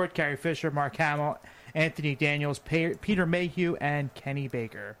Harrison Ford, Carrie Fisher, Mark Hamill, Anthony Daniels, Peter Mayhew, and Kenny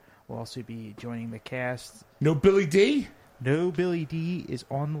Baker will also be joining the cast. No Billy D? No Billy D is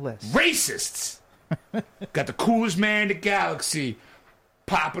on the list. Racists! Got the coolest man in the galaxy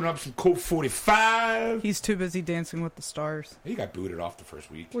popping up some Colt 45. He's too busy dancing with the stars. He got booted off the first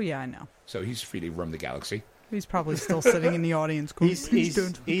week, Well, yeah, I know. so he's free to roam the galaxy. He's probably still sitting in the audience. Going, He's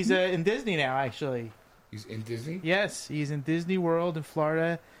doing- in Disney now, actually. He's in Disney? Yes, he's in Disney World in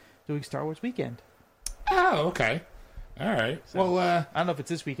Florida doing Star Wars Weekend. Oh, okay. All right. So- Well, I don't know if it's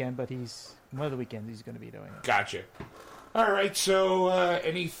this weekend, but he's one of the weekends he's going to be doing it. gotcha. All right, so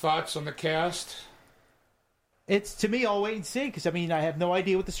any thoughts on the cast? It's, to me, I'll wait and see, because, I mean, I have no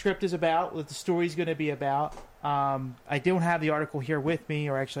idea what the script is about, what the story's going to be about. I don't have the article here with me,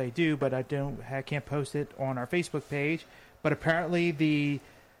 or actually I do, but I can't post it on our Facebook page. But apparently the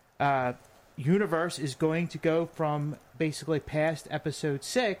universe is going to go from basically past episode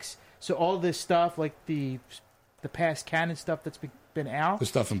 6, so all this stuff, like the past canon stuff that's been out, The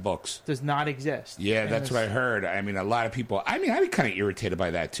stuff in books. does not exist. Yeah, And that's it's- what I heard. I mean, a lot of people... I mean, I'd be kind of irritated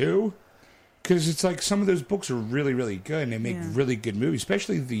by that, too. Because it's like some of those books are really, really good, and they make really good movies,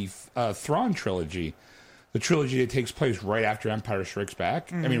 especially the Thrawn trilogy. The trilogy that takes place right after Empire Strikes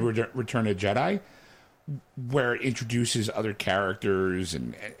Back. I mean, Return of the Jedi, where it introduces other characters,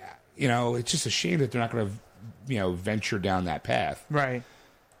 and, you know, it's just a shame that they're not going to, you know, venture down that path. Right.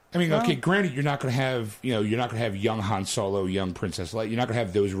 I mean, okay, granted, you're not going to have, you know, you're not going to have young Han Solo, young Princess Leia. You're not going to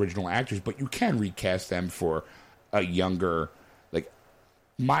have those original actors, but you can recast them for a younger, like,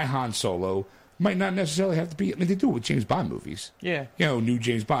 my Han Solo might not necessarily have to be. I mean, they do it with James Bond movies. Yeah. You know, new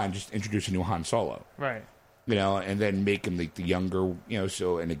James Bond, just introduce a new Han Solo. Right. You know, and then make him like the younger, you know,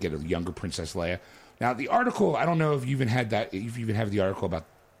 so and to get a younger Princess Leia. Now, the article, I don't know if you even had that. If you even have the article about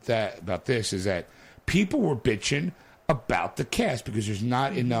this, is that people were bitching about the cast because there's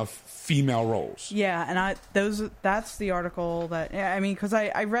not enough female roles. Yeah, and that's the article that, I mean, because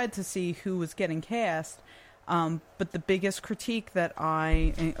I read to see who was getting cast, but the biggest critique that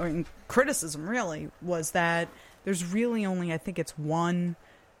or criticism really, was that there's really only, I think it's one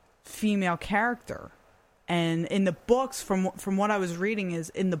female character. And in the books, from what I was reading, is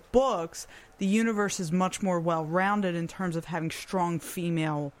in the books, the universe is much more well-rounded in terms of having strong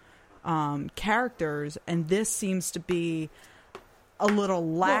female characters, and this seems to be a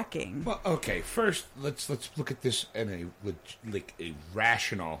little lacking. Well, okay. First, let's look at this in a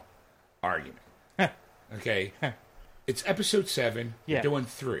rational argument. Okay, it's episode 7. Yeah. You're doing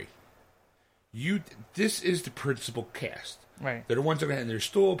 3. This is the principal cast. Right. They're the ones that and there's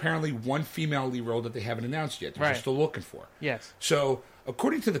still apparently one female lead role that they haven't announced yet. They're Right. still looking for. Yes. So,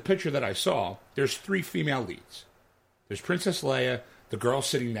 according to the picture that I saw, there's 3 female leads. There's Princess Leia, the girl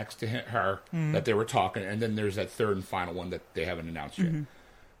sitting next to her that they were talking, and then there's that third and final one that they haven't announced yet.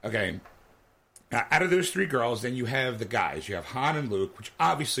 Okay. Now, out of those 3 girls, then you have the guys. You have Han and Luke, which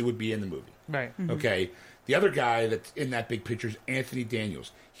obviously would be in the movie. Right. Okay. The other guy that's in that big picture is Anthony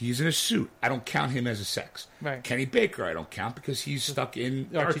Daniels. He's in a suit. I don't count him as a sex. Right. Kenny Baker, I don't count because he's stuck in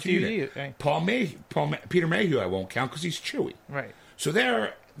R2-D2, R2. right. Peter Mayhew, I won't count because he's Chewie. Right. So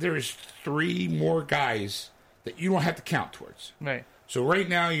there's 3 more guys that you don't have to count towards. Right. So right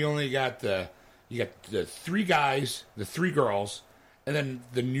now you only got the 3 guys, the 3 girls, and then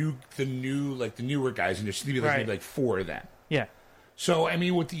the newer guys, and there's maybe like 4 of them. Yeah. So I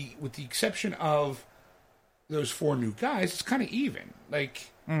mean, with the exception of those 4 new guys, it's kind of even. Like,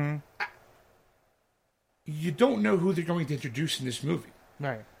 you don't know who they're going to introduce in this movie.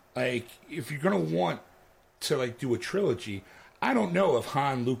 Right. Like, if you're going to want to like do a trilogy, I don't know if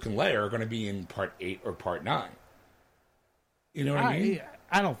Han, Luke, and Leia are going to be in part 8 or part 9. You know what I mean?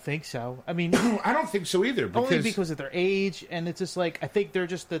 I don't think so. I mean, I don't think so either. Only because of their age, and it's just like I think they're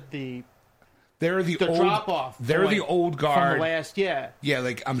just they're the old drop off. They're the old guard from the last. Yeah.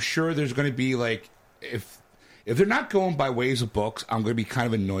 Like I'm sure there's going to be like if they're not going by ways of books, I'm going to be kind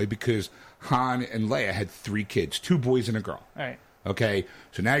of annoyed because Han and Leia had 3 kids, 2 boys and a girl. All right. Okay,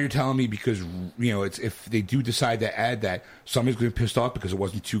 so now you're telling me because it's if they do decide to add that, somebody's going to be pissed off because it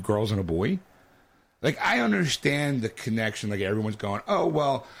wasn't 2 girls and a boy. Like, I understand the connection. Like, everyone's going, oh,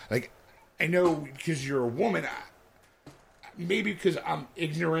 well, like, I know because you're a woman, maybe because I'm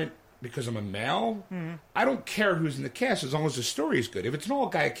ignorant because I'm a male. Mm-hmm. I don't care who's in the cast as long as the story is good. If it's an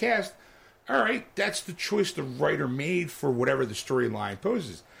all-guy cast, all right, that's the choice the writer made for whatever the storyline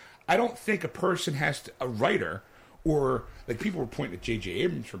poses. I don't think a writer, or, like, people were pointing at J.J.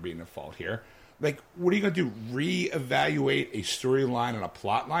 Abrams for being at fault here. Like, what are you going to do? Reevaluate a storyline and a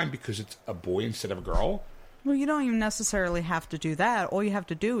plot line because it's a boy instead of a girl? Well, you don't even necessarily have to do that. All you have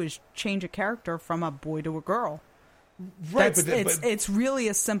to do is change a character from a boy to a girl. Right, it's really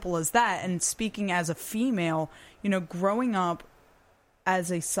as simple as that. And speaking as a female, growing up as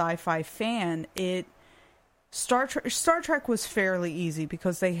a sci-fi fan, Star Trek was fairly easy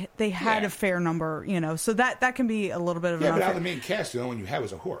because they had a fair number, so that can be a little bit of but out of the main cast, the only one you had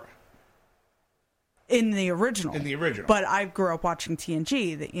was Uhura. In the original. But I grew up watching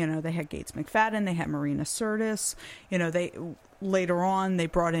TNG. They had Gates McFadden, they had Marina Sirtis. They later on they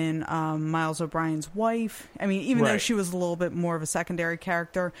brought in Miles O'Brien's wife. I mean, even though she was a little bit more of a secondary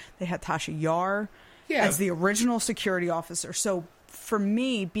character, they had Tasha Yar as the original security officer. So for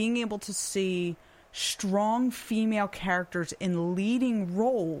me, being able to see strong female characters in leading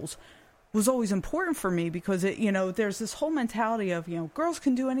roles was always important for me because there's this whole mentality of, girls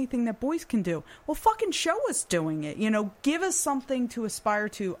can do anything that boys can do. Well, fucking show us doing it. Give us something to aspire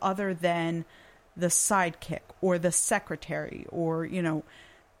to other than the sidekick or the secretary or,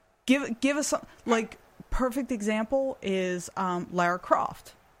 give us some, like, perfect example is Lara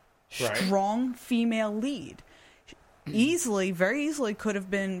Croft. Strong female lead. Very easily could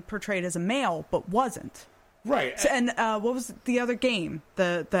have been portrayed as a male, but wasn't. Right. And what was the other game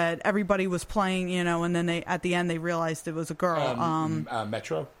that everybody was playing, and then at the end they realized it was a girl?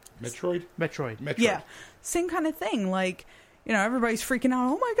 Metroid? Metroid. Yeah. Same kind of thing. Like, everybody's freaking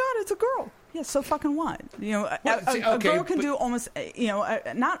out. Oh my God, it's a girl. Yeah, so fucking what? A girl can do almost,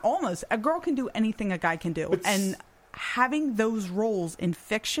 not almost, a girl can do anything a guy can do. And having those roles in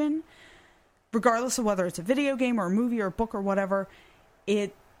fiction, regardless of whether it's a video game or a movie or a book or whatever,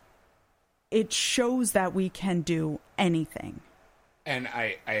 it shows that we can do anything. And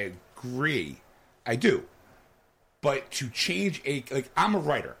I agree. I do. But to change I'm a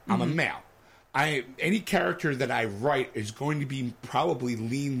writer. I'm a male. Any character that I write is going to be probably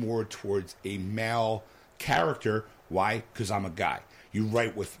lean more towards a male character. Why? Because I'm a guy. You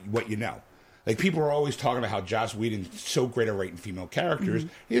write with what you know. Like, people are always talking about how Joss Whedon's so great at writing female characters.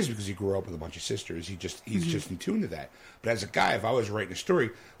 It is because he grew up with a bunch of sisters. He's just in tune to that. But as a guy, if I was writing a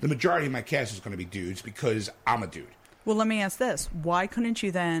story, the majority of my cast is going to be dudes because I'm a dude. Well, let me ask this. Why couldn't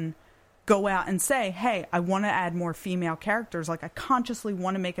you then go out and say, hey, I want to add more female characters. Like, I consciously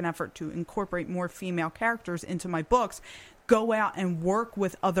want to make an effort to incorporate more female characters into my books. Go out and work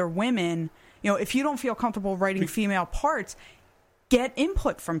with other women. If you don't feel comfortable writing female parts, get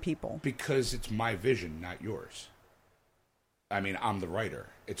input from people. Because it's my vision, not yours. I mean, I'm the writer.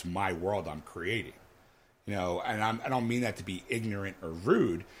 It's my world I'm creating. And I don't mean that to be ignorant or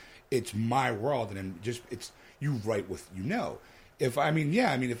rude. It's my world, and it's you write with If I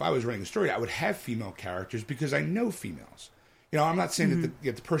was writing a story, I would have female characters because I know females. I'm not saying that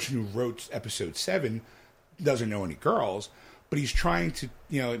the person who wrote episode 7 doesn't know any girls, but he's trying to,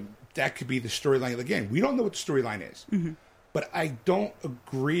 that could be the storyline. Again, we don't know what the storyline is. But I don't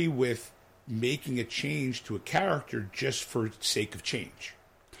agree with making a change to a character just for sake of change.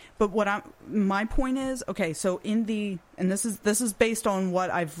 But my point is, okay, so and this is based on what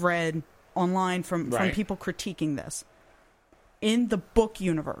I've read online from people critiquing this. In the book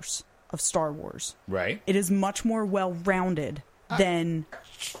universe of Star Wars, it is much more well-rounded than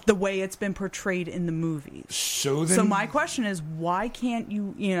the way it's been portrayed in the movies. So my question is, why can't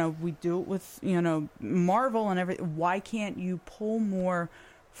you, we do it with, Marvel and everything. Why can't you pull more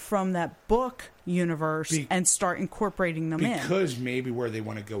from that book universe and start incorporating them in? Because maybe where they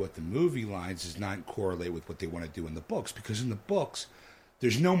want to go with the movie lines is not correlate with what they want to do in the books. Because in the books,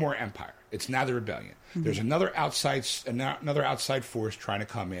 there's no more Empire. It's now the Rebellion. Mm-hmm. There's another outside force trying to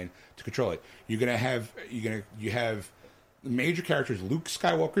come in to control it. You have the major characters. Luke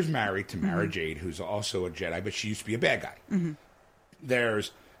Skywalker's married to Mara Jade, who's also a Jedi, but she used to be a bad guy. Mm-hmm.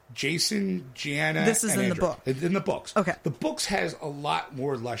 There's Jason, Gianna. This is and in Andrew. the book. It's in the books. Okay. The books has a lot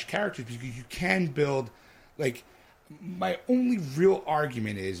more lush characters because you can build like. My only real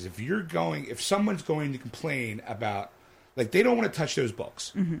argument is if someone's going to complain about, like, they don't want to touch those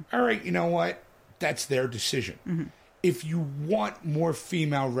books. Mm-hmm. All right, you know what? That's their decision. Mm-hmm. If you want more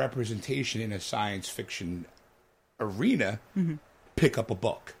female representation in a science fiction arena, pick up a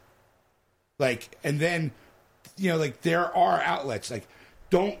book. Like, and then, there are outlets. Like,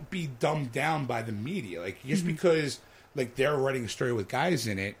 don't be dumbed down by the media. Like, just because, like, they're writing a story with guys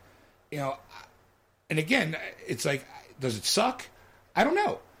in it, and again, it's like, does it suck? I don't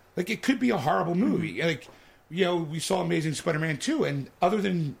know. Like, it could be a horrible movie. Like, we saw Amazing Spider-Man 2, and other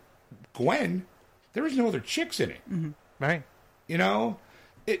than Gwen, there was no other chicks in it. Mm-hmm. Right.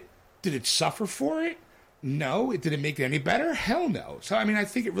 Did it suffer for it? No. Did it make it any better? Hell no. So, I mean, I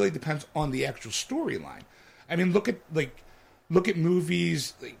think it really depends on the actual storyline. I mean, look at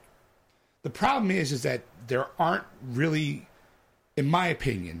movies. Like, the problem is that there aren't really, in my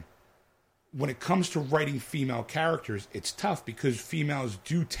opinion, when it comes to writing female characters, it's tough because females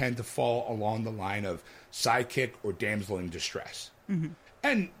do tend to fall along the line of sidekick or damsel in distress. Mm-hmm.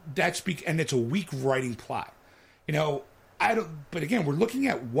 And and it's a weak writing plot. But again, we're looking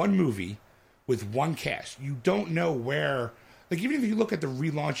at one movie with one cast. You don't know where, like, even if you look at the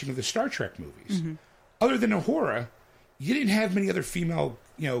relaunching of the Star Trek movies, other than Uhura, you didn't have many other female,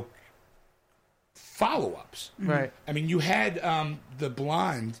 follow-ups. Right. I mean, you had the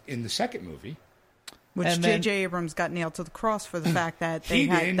blonde in the second movie. Which J.J. Abrams got nailed to the cross for the fact that they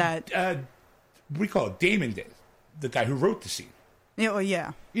had that... what do you call it? Damon did. The guy who wrote the scene. Yeah, well,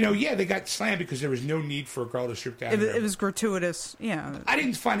 yeah. They got slammed because there was no need for a girl to strip down. It was gratuitous, yeah. I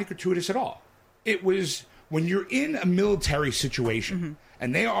didn't find it gratuitous at all. It was, when you're in a military situation,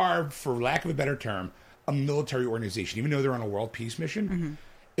 and they are, for lack of a better term, a military organization, even though they're on a world peace mission,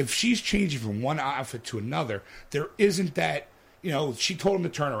 if she's changing from one outfit to another, there isn't that, she told him to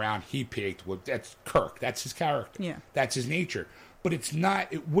turn around, he picked. Well, that's Kirk. That's his character. Yeah. That's his nature. But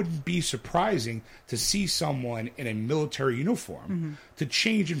it wouldn't be surprising to see someone in a military uniform to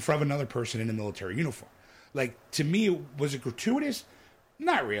change in front of another person in a military uniform. Like, to me, was it gratuitous?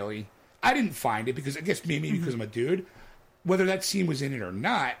 Not really. I didn't find it because, I guess maybe because I'm a dude. Whether that scene was in it or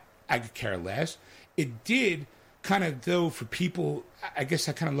not, I could care less. It did kind of, though, for people, I guess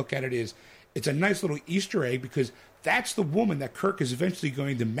I kind of look at it as, it's a nice little Easter egg because that's the woman that Kirk is eventually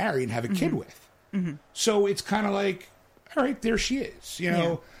going to marry and have a kid with. So it's kind of like, all right, there she is.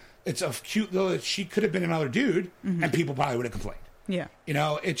 It's a cute little. She could have been another dude, and people probably would have complained. Yeah.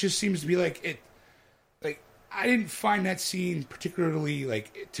 It just seems to be like it. Like, I didn't find that scene particularly,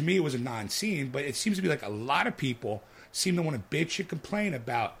 like, to me it was a non-scene, but it seems to be like a lot of people seem to want to bitch and complain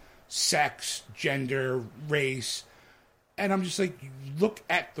about sex, gender, race, and I'm just like, look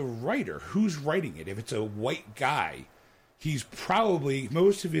at the writer. Who's writing it? If it's a white guy, he's probably,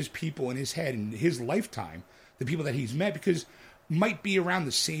 most of his people in his head in his lifetime, the people that he's met, because might be around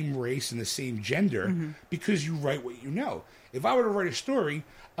the same race and the same gender, because you write what you know. If I were to write a story,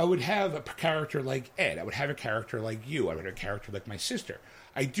 I would have a character like Ed. I would have a character like you. I would have a character like my sister.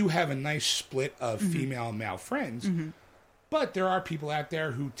 I do have a nice split of female and male friends, but there are people out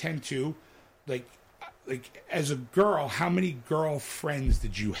there who tend to, like as a girl, how many girlfriends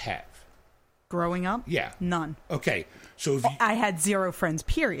did you have? Growing up? Yeah. None. Okay. So if I had 0 friends,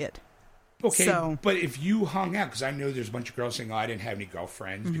 period. Okay, so, but if you hung out, because I know there's a bunch of girls saying, I didn't have any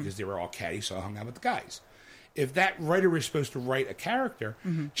girlfriends because they were all catty, so I hung out with the guys. If that writer is supposed to write a character,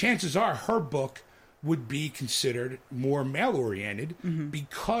 chances are her book would be considered more male-oriented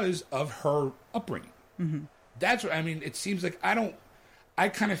because of her upbringing. That's what, I mean, it seems like I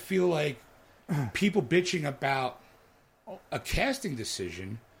kind of feel like people bitching about a casting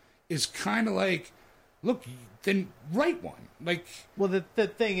decision is kind of like, look, then write one. Like, well, the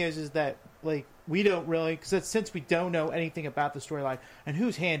thing is that, like, we don't really, because since we don't know anything about the storyline and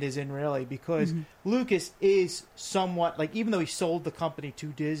whose hand is in really, because Lucas is somewhat, like, even though he sold the company to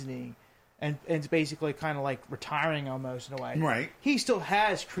Disney and it's basically kind of like retiring almost in a way. Right. He still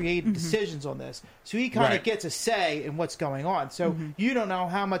has creative decisions on this, so he kind of Right. gets a say in what's going on. So you don't know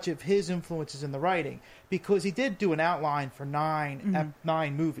how much of his influence is in the writing, because he did do an outline for nine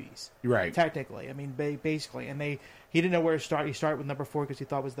movies. Right. Technically, I mean, basically, and he didn't know where to start. He started with number 4 because he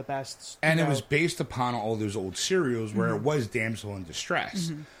thought it was the best. And you it know. was based upon all those old serials where it was damsel in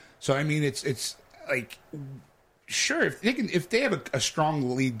distress. So I mean, it's like, sure, if they have a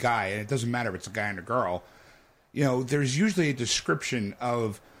strong lead guy, and it doesn't matter if it's a guy and a girl, you know, there's usually a description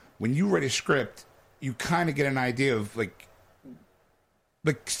of, when you write a script, you kind of get an idea of like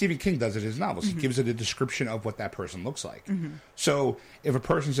Stephen King does it in his novels. He gives it a description of what that person looks like. So if a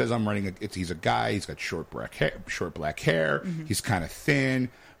person says, I'm writing, he's a guy, he's got short black hair, he's kind of thin,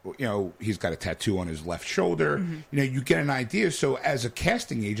 you know, he's got a tattoo on his left shoulder, you know, you get an idea. So as a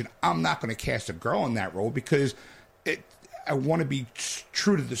casting agent, I'm not going to cast a girl in that role because I want to be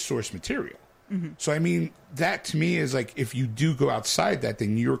true to the source material. So, I mean, that to me is like, if you do go outside that,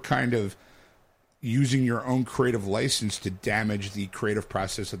 then you're kind of using your own creative license to damage the creative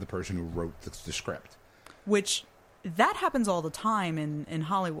process of the person who wrote the script. Which, that happens all the time in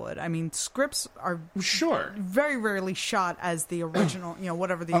Hollywood. I mean, scripts are Sure. very rarely shot as the original, you know,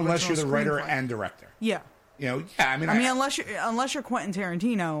 whatever the Unless you're original the writer screenplay. and director. Yeah. You know, yeah, I mean, Unless you're Quentin Tarantino,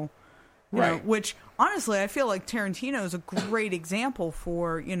 you know, Right. which honestly I feel like Tarantino is a great example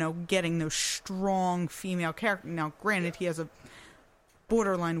for, you know, getting those strong female characters. Now, granted, he has a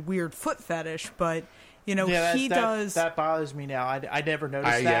borderline weird foot fetish, but you know, that bothers me now. I never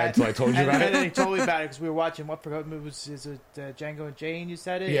noticed that. Yeah, until I told you about and then it. he told me about it because we were watching what movie was it Django and Jane? You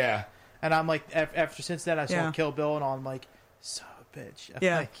said it. Yeah. And I'm like, after since then I saw Yeah. Kill Bill, and I'm like, son of a bitch. I'm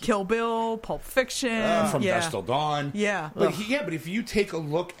yeah, like, Kill Bill, Pulp Fiction, From yeah. Dusk Till Dawn. Yeah. But but if you take a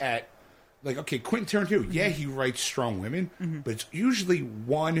look at, like, okay, Quentin Tarantino, yeah, he writes strong women, but it's usually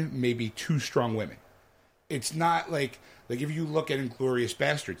one, maybe two strong women. It's not like if you look at Inglourious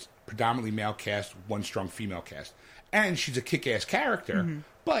Basterds, predominantly male cast, one strong female cast, and she's a kick-ass character,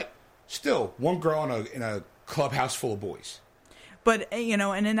 but still one girl in a clubhouse full of boys. But, you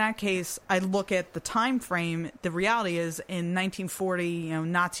know, and in that case, I look at the time frame. The reality is, in 1940, you know,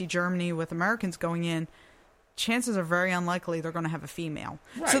 Nazi Germany with Americans going in, chances are very unlikely they're going to have a female.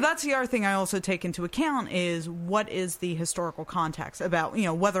 Right. So that's the other thing I also take into account is what is the historical context about, you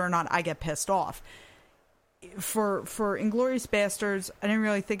know, whether or not I get pissed off. For Inglourious Basterds, I didn't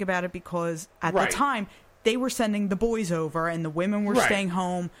really think about it because at Right. the time, they were sending the boys over and the women were Right. staying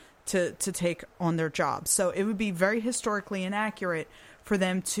home to take on their jobs. So it would be very historically inaccurate for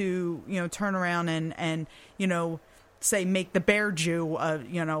them to, you know, turn around and you know, say make the bear Jew a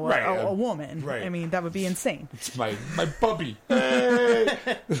woman. Right. I mean, that would be insane. It's my bubby.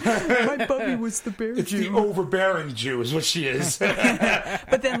 My Bubby was the bear It's Jew. the overbearing Jew is what she is.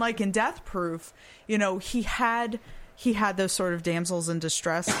 But then, like in Death Proof, you know, he had those sort of damsels in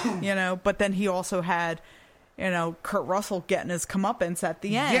distress, you know, but then he also had, you know, Kurt Russell getting his comeuppance at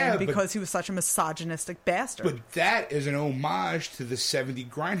the end Yeah, because he was such a misogynistic bastard. But that is an homage to the 70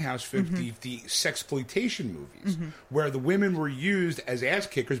 Grindhouse 50, the sexploitation movies, where the women were used as ass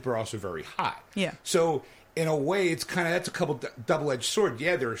kickers, but also very hot. Yeah. So in a way, it's kind of, that's a couple double-edged sword.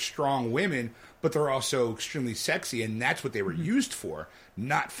 Yeah, they're strong women, but they're also extremely sexy, and that's what they were used for,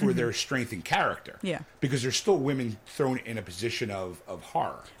 not for their strength and character. Yeah. Because they're still women thrown in a position of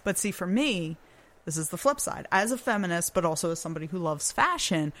horror. But see, for me, this is the flip side. As a feminist, but also as somebody who loves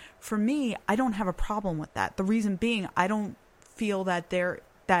fashion, for me, I don't have a problem with that. The reason being, I don't feel that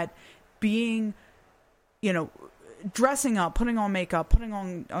that being, you know, dressing up, putting on makeup, putting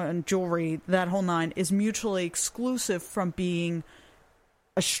on jewelry, that whole nine is mutually exclusive from being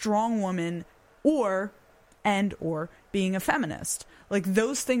a strong woman or being a feminist. Like,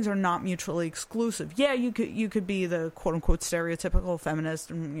 those things are not mutually exclusive. Yeah, you could be the quote unquote stereotypical feminist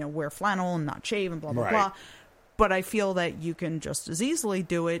and, you know, wear flannel and not shave and blah blah Right. blah. But I feel that you can just as easily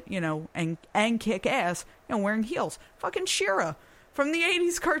do it, you know, and kick ass, you know, wearing heels. Fucking Shira from the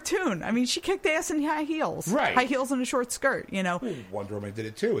 80s cartoon. I mean, she kicked ass in high heels. Right. High heels and a short skirt, you know. Wonder Woman did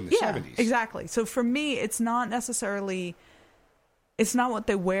it too in the Yeah, 70s. exactly. So for me, it's not necessarily, it's not what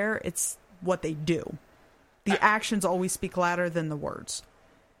they wear, it's what they do. The actions always speak louder than the words.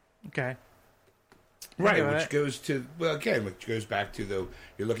 okay. Right, Think of which it. goes to, well, again, which goes back to, though,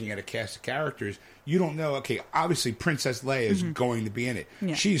 you're looking at a cast of characters, you don't know, okay, obviously Princess Leia is going to be in it.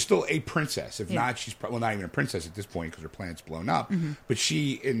 Yeah. She's still a princess. If Yeah. not, she's well, not even a princess at this point because her planet's blown up. But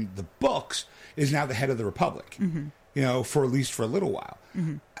she, in the books, is now the head of the Republic, you know, for at least for a little while.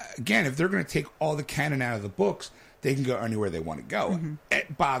 Again, if they're going to take all the canon out of the books, they can go anywhere they want to go.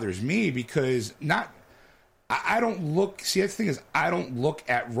 It bothers me because I don't look. See, that's the thing is, I don't look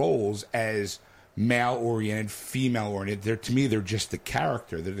at roles as male oriented, female oriented. To me, they're just the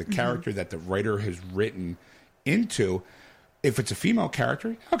character. They're the character that the writer has written into. If it's a female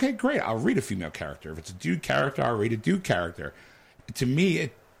character, okay, great. I'll read a female character. If it's a dude character, I'll read a dude character. To me,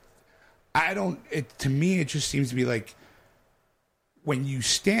 it just seems to be like when you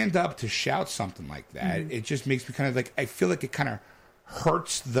stand up to shout something like that, it just makes me kind of like, I feel like it kind of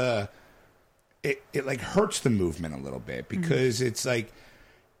hurts it like hurts the movement a little bit because it's like,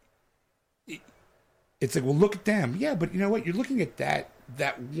 well, look at them. Yeah, but you know what? You're looking at that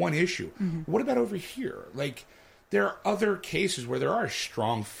one issue. What about over here? Like, there are other cases where there are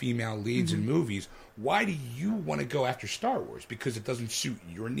strong female leads in movies. Why do you want to go after Star Wars? Because it doesn't suit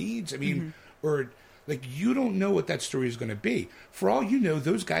your needs? I mean, or like you don't know what that story is going to be. For all you know,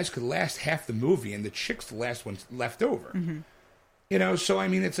 those guys could last half the movie and the chick's the last one left over. You know, so I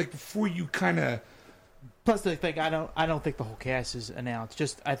mean, it's like before you kind of. Plus, the thing, I don't think the whole cast is announced.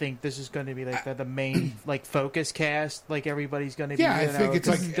 Just I think this is going to be like the main like focus cast. Like everybody's going to be. Yeah, I think it's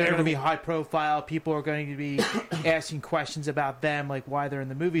like they're going to be high profile. People are going to be asking questions about them, like why they're in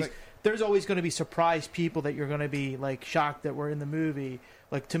the movies. Like, there's always going to be surprise people that you're going to be like shocked that we're in the movie.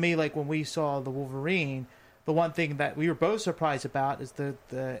 Like to me, like when we saw the Wolverine, the one thing that we were both surprised about is the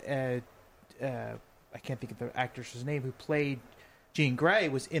I can't think of the actress's name who played Jean Grey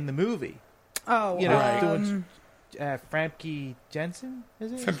was in the movie. Oh, you know, doing Famke Jensen,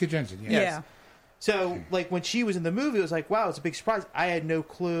 is it? Famke Jensen, yes. Yeah. So, like, when she was in the movie, it was like, wow, it's a big surprise. I had no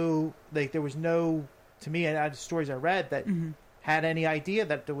clue. Like, there was no, to me, and the stories I read that had any idea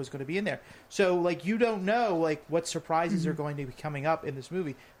that there was going to be in there. So, like, you don't know, like, what surprises are going to be coming up in this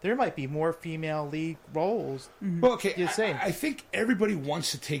movie. There might be more female lead roles. Well, okay, You're saying. I think everybody wants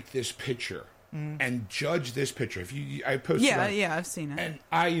to take this picture and judge this picture. I posted Yeah, I've seen it. And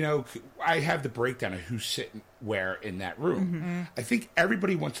I have the breakdown of who's sitting where in that room. I think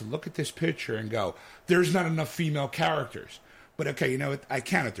everybody wants to look at this picture and go, there's not enough female characters. But okay, you know, I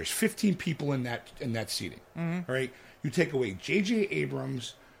counted. There's 15 people in that seating. All right? You take away J.J.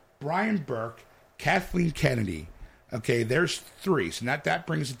 Abrams, Brian Burke, Kathleen Kennedy. Okay, there's 3. So that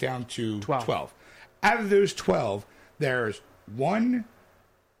brings it down to 12. Out of those 12, there's 1,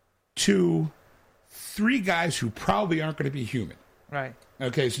 2, 3 guys who probably aren't going to be human. Right.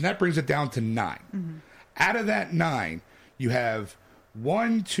 Okay, so that brings it down to 9. Out of that 9, you have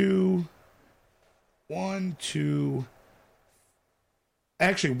 1, 2.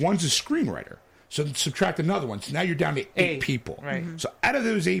 Actually, one's a screenwriter. So subtract another one. So now you're down to 8 people. Right. So out of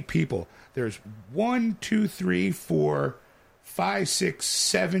those 8 people, there's 1, 2, 3, 4, 5,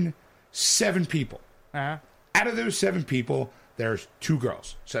 6, 7 people. Out of those 7 people, there's 2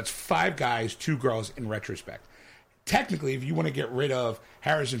 girls. So that's 5 guys, 2 girls in retrospect. Technically, if you want to get rid of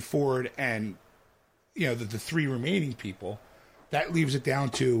Harrison Ford and the 3 remaining people, that leaves it down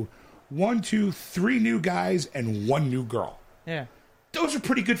to 1, 2, 3 new guys and 1 new girl. Yeah. Those are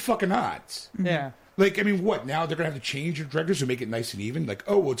pretty good fucking odds. Yeah. Like, I mean, what? Now they're going to have to change your directors to make it nice and even? Like,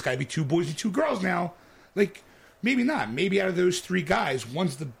 oh, well, it's got to be 2 boys and 2 girls now. Like, maybe not. Maybe out of those 3 guys,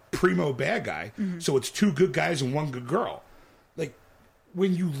 one's the primo bad guy. So it's 2 good guys and 1 good girl. Like,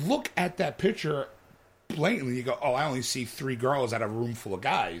 when you look at that picture blatantly, you go, oh, I only see 3 girls out of a room full of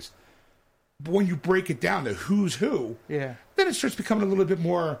guys. But when you break it down to who's who, then it starts becoming a little bit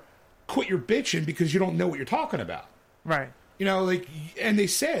more quit your bitching because you don't know what you're talking about. Right. You know, like, and they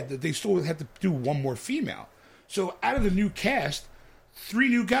said that they still had to do 1 more female. So out of the new cast, 3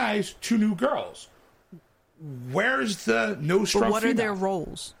 new guys, 2 new girls. Where's the no strong But what female? are their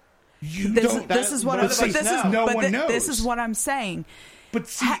roles? This is what This is what I'm saying. But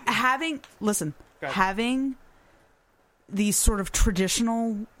see, having these sort of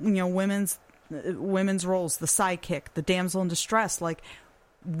traditional, women's roles, the sidekick, the damsel in distress, like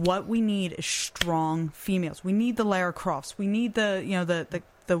what we need is strong females. We need the Lara Crofts. We need the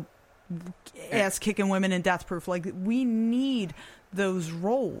ass kicking women in Death Proof. Like we need those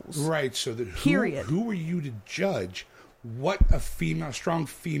roles. Right. So that period. Who are you to judge what a strong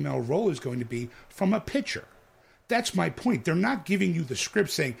female role is going to be from a picture? That's my point. They're not giving you the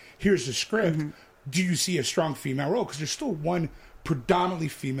script saying, here's the script. Do you see a strong female role? Because there's still one predominantly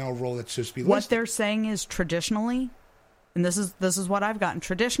female role that's supposed to be listed. What they're saying is traditionally, and this is what I've gotten,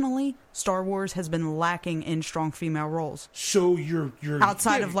 traditionally, Star Wars has been lacking in strong female roles. So you're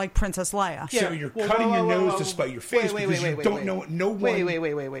outside of like Princess Leia. So you're cutting your nose to spite your face because you don't know. No one.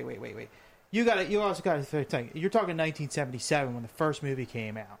 Wait. You also got to think. You're talking 1977 when the first movie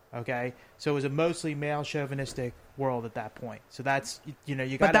came out. Okay, so it was a mostly male chauvinistic world at that point. So that's you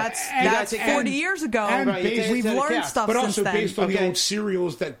got. But that's 40 years ago. And We've learned stuff, but since also then. based on the old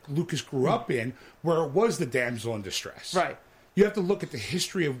serials that Lucas grew up in, where it was the damsel in distress. Right. You have to look at the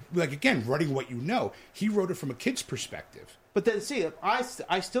history of, like, again, writing what you know. He wrote it from a kid's perspective. But then, see,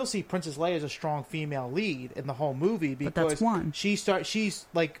 I still see Princess Leia as a strong female lead in the whole movie because that's one. She's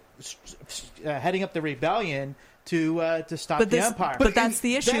like heading up the rebellion to stop the Empire. But that's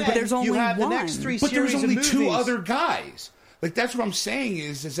the issue. But there's only you have one. The next three But series there's only of two movies. other guys. Like, that's what I'm saying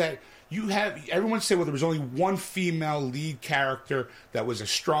is that you have, everyone say, well, there was only one female lead character that was a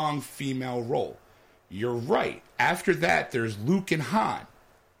strong female role. You're right. After that, there's Luke and Han.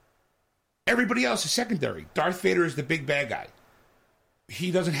 Everybody else is secondary. Darth Vader is the big bad guy.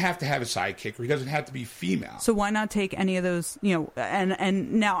 He doesn't have to have a sidekick, or he doesn't have to be female. So why not take any of those,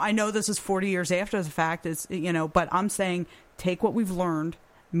 and now I know this is 40 years after the fact, but I'm saying take what we've learned,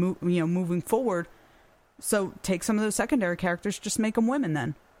 moving forward. So take some of those secondary characters, just make them women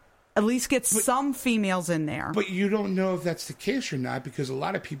then. At least get some females in there. But you don't know if that's the case or not, because a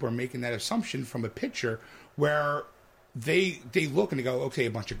lot of people are making that assumption from a picture where they look and they go, okay,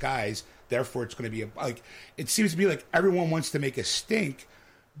 a bunch of guys, therefore it's going to be it seems to be like everyone wants to make a stink.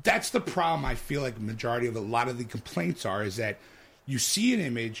 That's the problem. I feel like the majority of a lot of the complaints is that you see an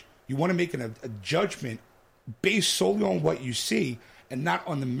image, you want to make a judgment based solely on what you see and not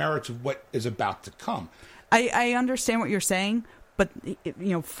on the merits of what is about to come. I understand what you're saying, but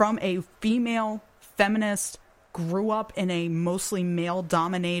from a female feminist, grew up in a mostly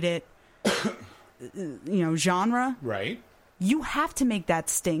male-dominated genre, right? You have to make that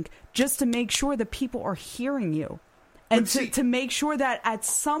stink just to make sure that people are hearing you, and to make sure that at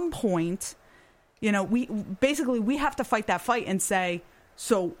some point, we have to fight that fight and say,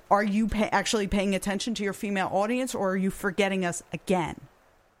 so are you actually paying attention to your female audience, or are you forgetting us again?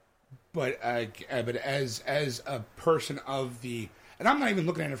 But as a person of the, and I'm not even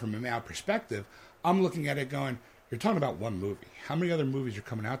looking at it from a male perspective. I'm looking at it going, you're talking about one movie. How many other movies are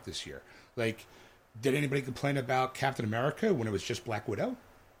coming out this year? Like, did anybody complain about Captain America when it was just Black Widow?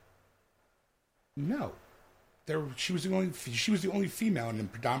 No, she was the only female in a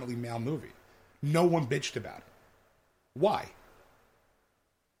predominantly male movie. No one bitched about it. Why?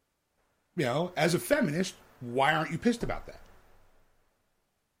 As a feminist, why aren't you pissed about that?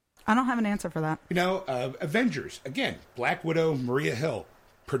 I don't have an answer for that. Avengers, again, Black Widow, Maria Hill,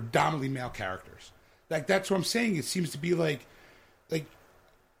 predominantly male characters. Like, that's what I'm saying. It seems to be like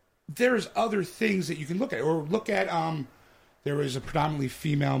there's other things that you can look at. Or look at, there was a predominantly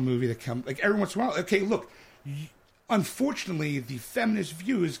female movie that come, like, every once in a while. Okay, look, unfortunately, the feminist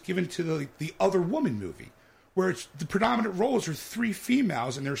view is given to the Other Woman movie, where it's the predominant roles are three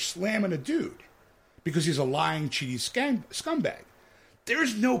females and they're slamming a dude because he's a lying, cheating scumbag.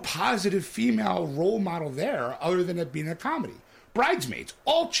 There's no positive female role model there other than it being a comedy. Bridesmaids,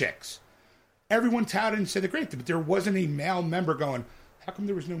 all chicks. Everyone touted and said they're great, but there wasn't a male member going, how come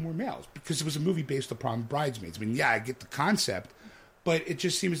there was no more males? Because it was a movie based upon Bridesmaids. I mean, yeah, I get the concept, but it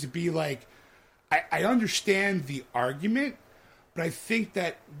just seems to be like, I understand the argument, but I think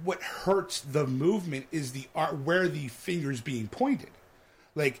that what hurts the movement is the art where the finger's being pointed.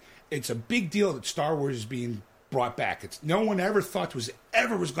 Like, it's a big deal that Star Wars is being brought back. It's no one ever thought was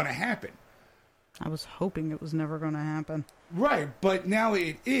going to happen. I was hoping it was never going to happen. Right, but now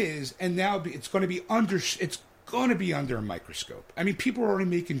it is, and now it's going to be under a microscope. I mean, people are already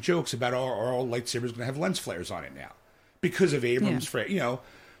making jokes about are all lightsabers going to have lens flares on it now because of Abrams.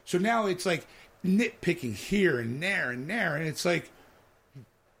 So now it's like nitpicking here and there, and it's like,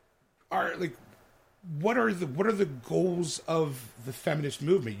 what are the goals of the feminist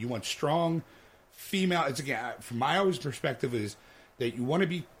movement? You want strong female. It's, again, from my always perspective, is that you want to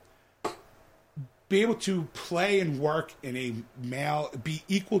be able to play and work in a male, be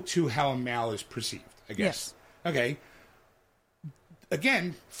equal to how a male is perceived, I guess. Yes. Okay.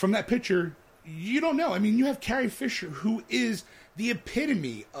 Again, from that picture, you don't know. I mean, you have Carrie Fisher, who is the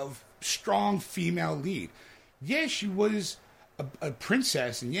epitome of strong female lead. Yes, she was a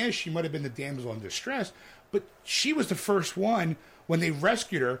princess, and yes, she might have been the damsel in distress, but she was the first one, when they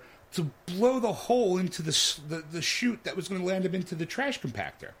rescued her, to blow the hole into the chute that was going to land him into the trash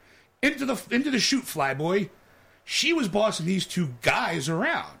compactor. Into the chute, Flyboy. She was bossing these two guys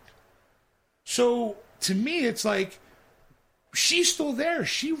around. So, to me, it's like, she's still there.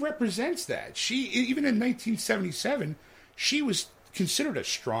 She represents that. She, even in 1977, she was considered a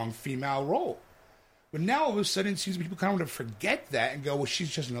strong female role. But now, all of a sudden, it seems people kind of want to forget that and go, well, she's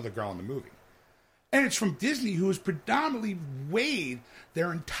just another girl in the movie. And it's from Disney, who has predominantly weighed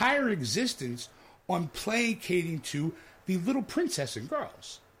their entire existence on placating to the little princess and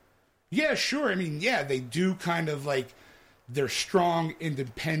girls. Yeah, sure. I mean, yeah, they do kind of like, they're strong,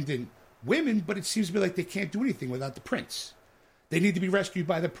 independent women, but it seems to be like they can't do anything without the prince. They need to be rescued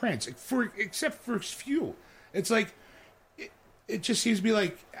by the prince, except for a few. It's like, it just seems to be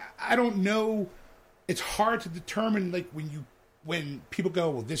like, I don't know. It's hard to determine, like, when people go,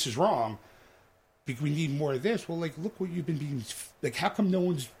 well, this is wrong, because we need more of this. Well, like, look what you've been being, like, how come no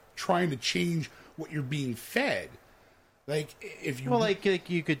one's trying to change what you're being fed? Like, if you... Well, like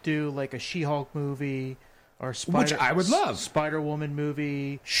you could do, like, a She-Hulk movie, or which I would love. Spider-Woman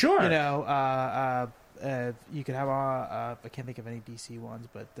movie. Sure. You know, you could have, I can't think of any DC ones,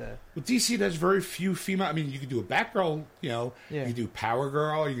 but... Well, DC does very few female... I mean, you could do a Batgirl, you know, yeah. You could do Power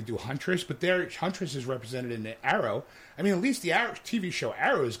Girl, you could do Huntress, but Huntress is represented in the Arrow. I mean, at least the Arrow TV show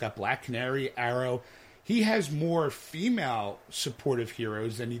Arrow's got Black Canary, Arrow. He has more female supportive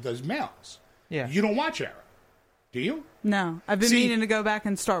heroes than he does males. Yeah. You don't watch Arrow, do you? No. I've been meaning to go back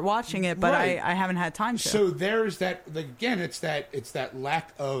and start watching it, but right. I haven't had time to. So there's that, like, again, it's that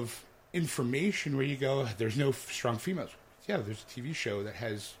lack of information where you go, there's no strong females. Yeah, there's a TV show that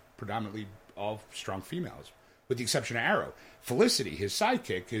has predominantly all strong females, with the exception of Arrow. Felicity, his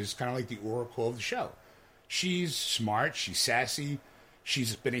sidekick, is kind of like the oracle of the show. She's smart, she's sassy,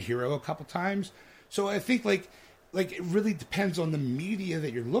 she's been a hero a couple times. So I think like it really depends on the media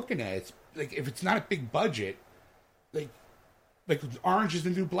that you're looking at. It's like, if it's not a big budget, like Orange is the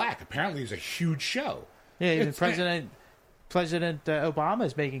New Black apparently is a huge show. Yeah, even President Obama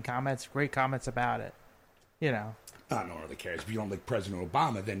is making great comments about it. You know, I don't really care. If you don't like President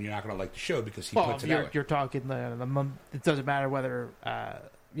Obama, then you're not going to like the show because he puts it out. You're talking it doesn't matter whether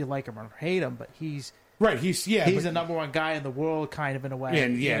you like him or hate him, but he's right. He's the number one guy in the world, kind of, in a way.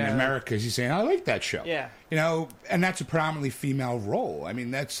 Yeah, in America, he's saying, I like that show. Yeah, you know, and that's a predominantly female role. I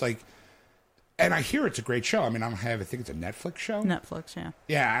mean, that's like, and I hear it's a great show. I mean, I think it's a Netflix show. Netflix, yeah.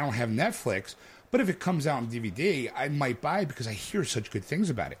 Yeah, I don't have Netflix, but if it comes out on DVD, I might buy it because I hear such good things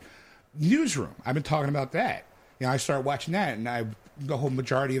about it. Newsroom, I've been talking about that. You know, I started watching that, and the whole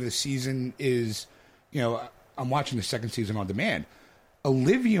majority of the season is, you know, I'm watching the second season on demand.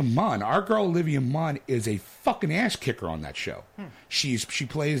 Olivia Munn, our girl Olivia Munn, is a fucking ass kicker on that show. She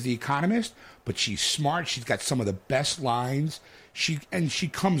plays the economist, but she's smart. She's got some of the best lines. She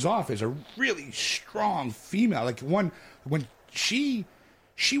comes off as a really strong female. Like when she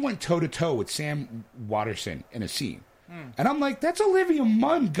went toe to toe with Sam Waterston in a scene, and I'm like, that's Olivia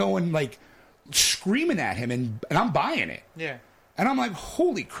Munn going like screaming at him, and I'm buying it. Yeah, and I'm like,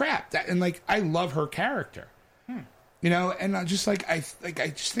 holy crap! And like, I love her character. You know, and I just I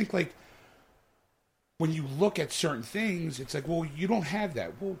just think like when you look at certain things, it's like, well, you don't have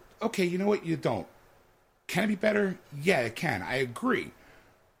that. Well, okay, you know what? You don't. Can it be better? Yeah, it can. I agree.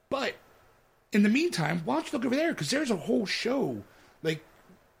 But in the meantime, why don't you look over there? Because there's a whole show like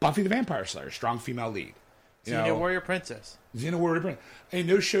Buffy the Vampire Slayer, strong female lead. Xena Warrior Princess. Xena Warrior Princess. And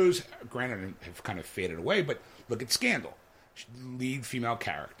those shows, granted, have kind of faded away, but look at Scandal, lead female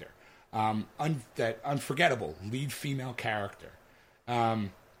character. That Unforgettable, lead female character.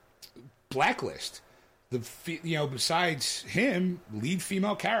 Blacklist, besides him, lead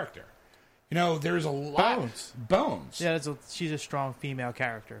female character. You know, there's a lot. Bones. Yeah, she's a strong female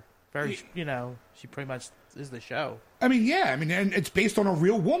character. Very, she pretty much is the show. I mean, yeah, and it's based on a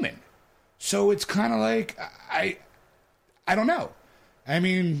real woman, so it's kind of like I don't know. I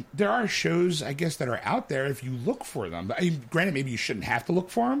mean, there are shows, I guess, that are out there if you look for them. I mean, granted, maybe you shouldn't have to look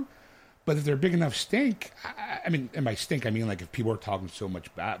for them. But if they're big enough stink, and by stink, I mean, like, if people are talking so much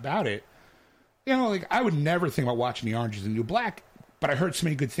about it, you know, like, I would never think about watching The Orange is the New Black, but I heard so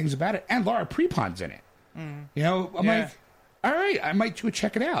many good things about it, and Laura Prepon's in it. You know, I'm like, all right, I might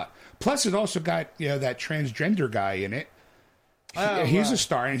check it out. Plus, it also got, that transgender guy in it. He's a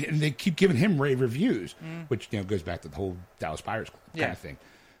star, and they keep giving him rave reviews, which, goes back to the whole Dallas Buyers Club kind of thing.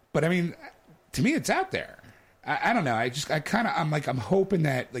 But, I mean, to me, it's out there. I don't know. I'm hoping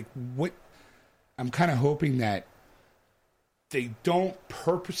that, that they don't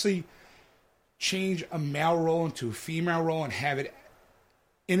purposely change a male role into a female role and have it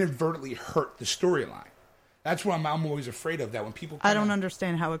inadvertently hurt the storyline. That's what I'm always afraid of. That when people, I don't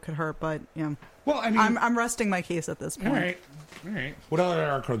understand how it could hurt, but yeah. Well, I mean, I'm resting my case at this point. All right. What other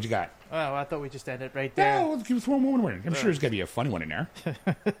articles you got? Oh, I thought we just ended right there. No, let's give us one more. I'm sure there's got to be a funny one in there.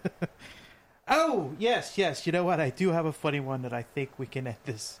 Oh, yes. You know what? I do have a funny one that I think we can end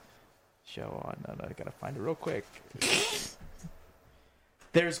this show on. No, I gotta find it real quick.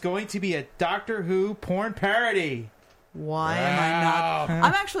 There's going to be a Doctor Who porn parody. Why am I not?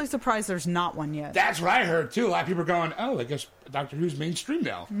 I'm actually surprised there's not one yet. That's what I heard too. A lot of people are going, "Oh, I guess Doctor Who's mainstream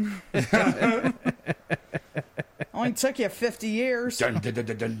now." Only took you 50 years. Dun, dun, dun,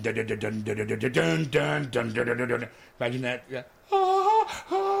 dun, dun, dun, dun, dun, dun, dun, dun, dun, dun, dun, dun, dun. Imagine that. Yeah.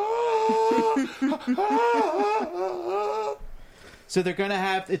 So they're gonna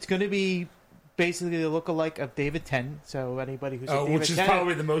have. It's gonna be basically the lookalike of David Tennant. So anybody who's Oh, David which is Tennant,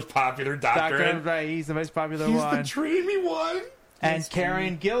 probably the most popular doctor. right? He's the most popular He's one. the dreamy one. And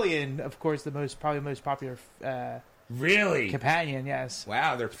Karen Gillian, of course, probably the most popular Really? companion. Yes.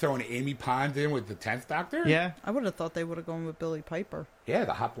 Wow, they're throwing Amy Pond in with the 10th Doctor? Yeah. I would have thought they would have gone with Billie Piper. Yeah,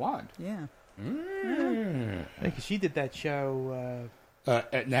 the hot blonde. Yeah. Like she did that show.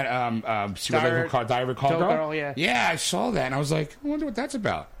 And that, Diary of a Call Girl? Yeah. Yeah, I saw that, and I was like, I wonder what that's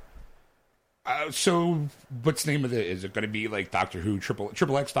about. So, what's the name of it? Is it going to be like Doctor Who,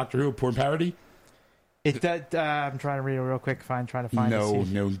 Triple X Doctor Who, porn parody? I'm trying to read it real quick. Trying to find No, it.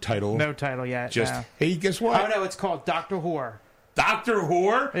 no title. No title yet. Just, no. hey, guess what? Oh no, it's called Doctor Whore. Doctor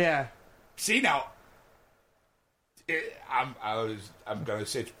Whore? Yeah. See, now, I'm going to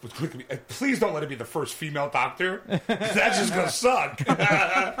say, please don't let it be the first female doctor. That's just going to suck.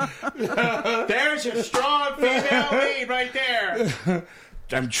 There's your strong female lead right there.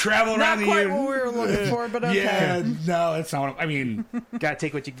 I'm traveling Not around the quite what we were looking for, but okay. Yeah, no, that's not what I mean. Gotta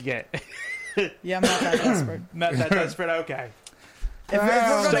take what you can get. Yeah, I'm not that desperate. Not that desperate. Okay. If we're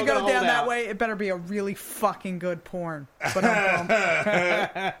going Still to go gonna down hold that out. way, it better be a really fucking good porn. But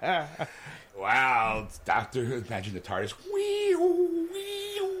Wow, Doctor Who. Imagine the TARDIS.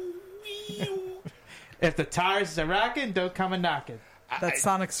 If the tires are rocking, don't come a knocking. that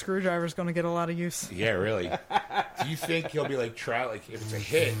sonic screwdriver is going to get a lot of use. Yeah, really. Do you think he'll be like like if it's a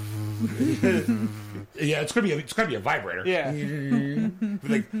hit? Yeah, it's gonna be a vibrator. Yeah.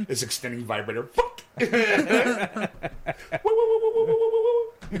 Like this extending vibrator.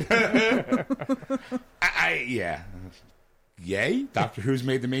 Yeah. Yay! Doctor Who's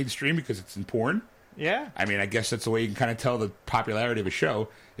made the mainstream because it's in porn. Yeah. I mean, I guess that's the way you can kind of tell the popularity of a show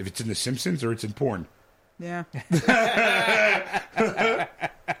if it's in The Simpsons or it's in porn. Yeah. Wait,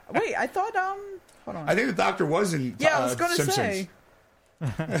 I thought, hold on. I think the Doctor was in I was going to Simpsons. say.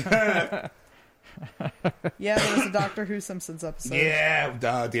 Yeah, there was a Doctor Who Simpsons episode.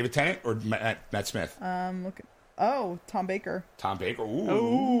 Yeah, David Tennant or Matt Smith? Tom Baker. Tom Baker.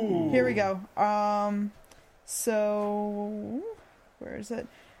 Ooh. Here we go. So where is it?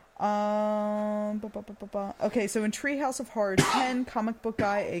 Okay, so in Treehouse of Horror 10, comic book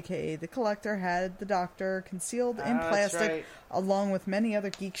guy, aka the Collector, had the Doctor concealed in plastic, right. along with many other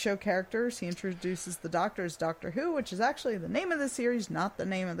Geek Show characters. He introduces the Doctor as Doctor Who, which is actually the name of the series, not the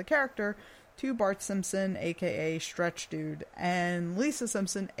name of the character, to Bart Simpson, aka Stretch Dude, and Lisa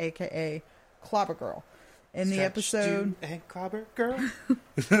Simpson, aka Clobber Girl. In the episode, and Clobber Girl.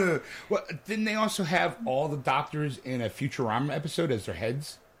 Well, didn't they also have all the Doctors in a Futurama episode as their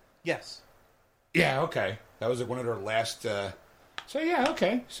heads? Yes. Yeah, okay. That was like one of their last. So yeah,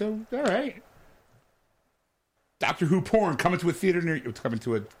 okay. So all right. Doctor Who porn coming to a theater near you, coming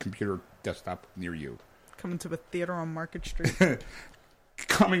to a computer desktop near you. coming to a theater on Market Street.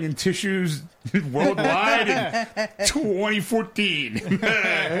 Coming in tissues worldwide in 2014.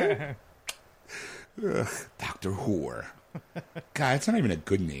 Dr. Whore. God, it's not even a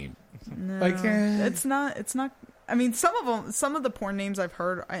good name. No, it's not. I mean, some of the porn names I've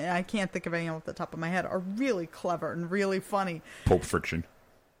heard, I can't think of any off the top of my head, are really clever and really funny. Pulp Friction.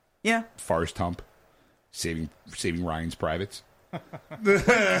 Yeah. Forrest Hump. Saving Ryan's Privates.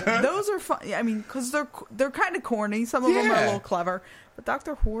 Those are fun. I mean, because they're kind of corny. Some of them are a little clever. But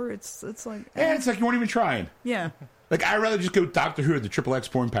Dr. Whore, it's like... Yeah, it's like you weren't even trying. Yeah. Like, I'd rather just go Doctor Who or the Triple X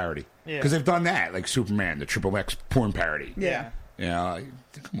porn parody. Because they've done that. Like Superman, the Triple X porn parody. Yeah. You know,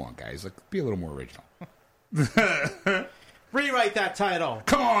 come on, guys. Like, be a little more original. Rewrite that title.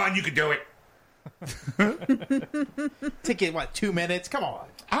 Come on, you can do it. Take it, 2 minutes? Come on.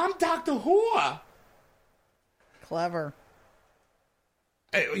 I'm Dr. Whore. Clever.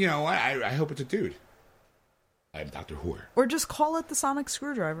 You know, I hope it's a dude. I'm Dr. Whore. Or just call it the Sonic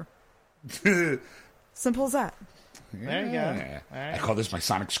Screwdriver. Simple as that. There you go. I call this my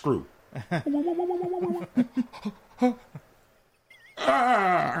sonic screw. And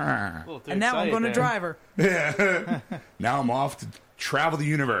now I'm going to drive her. Now I'm off to travel the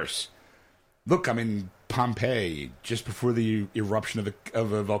universe. Look, I'm in Pompeii just before the eruption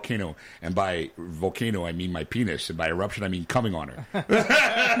of a volcano. And by volcano, I mean my penis. And by eruption, I mean coming on her.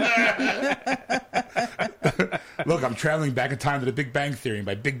 Look, I'm traveling back in time to the Big Bang Theory. And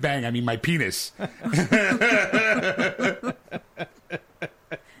by Big Bang, I mean my penis.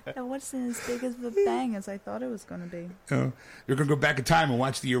 Now, what wasn't as big as the bang as I thought it was going to be. You're going to go back in time and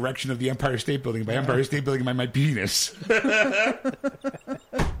watch the erection of the Empire State Building. By Empire State Building, by my penis.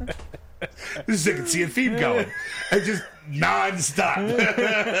 This is, I can see a theme going. And just non-stop.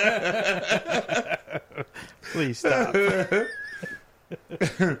 Please stop.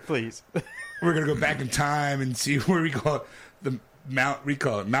 Please. We're going to go back in time and see where we call it Mount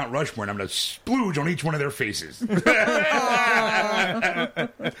Rushmore, and I'm going to splooge on each one of their faces.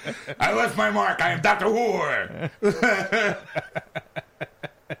 I left my mark. I am Dr. Whore.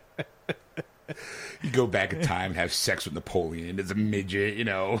 You go back in time and have sex with Napoleon as a midget, you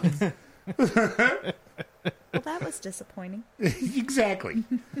know. Well, that was disappointing. Exactly.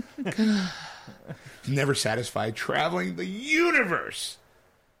 Never satisfied traveling the universe.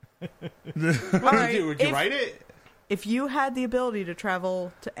 What did you do? Would you write it? If you had the ability to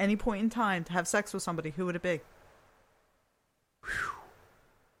travel to any point in time to have sex with somebody, who would it be?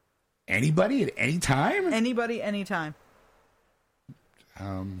 Anybody at any time? Anybody, anytime.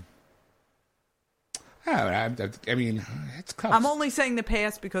 I mean, it's tough. I'm only saying the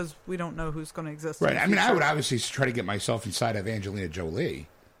past because we don't know who's going to exist. Right. I mean, I would obviously try to get myself inside of Angelina Jolie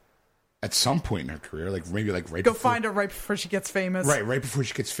at some point in her career, like maybe like right Go before, find her right before she gets famous. right before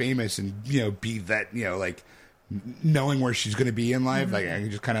she gets famous, and be that like knowing where she's going to be in life. Like I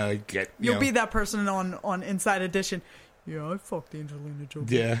can just kind of like, get You'll be that person on Inside Edition. Yeah, I fucked Angelina Jolie.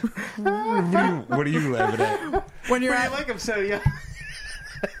 Yeah. What are you laughing at? When you're But at you like him so young.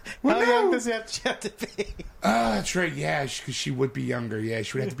 How young does he have to be? Oh, that's right. Yeah, because she would be younger. Yeah,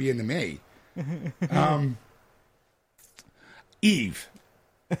 she would have to be into me. Eve.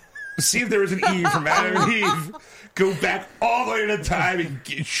 See if there was an Eve from Adam and Eve. Go back all the way to the time and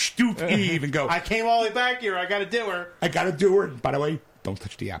stoop Eve and go, I came all the way back here. I got to do her. I got to do her. By the way, don't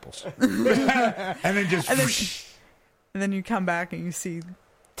touch the apples. And then just... and then you come back and you see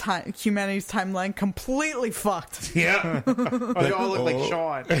humanity's timeline completely fucked. Yeah. They all look like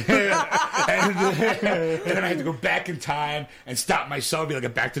Sean. and then I had to go back in time and stop myself, be like a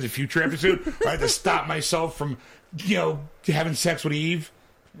Back to the Future episode. I had to stop myself from, having sex with Eve.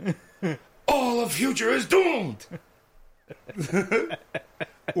 All of future is doomed.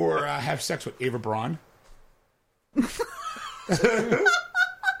 Or have sex with Eva Braun.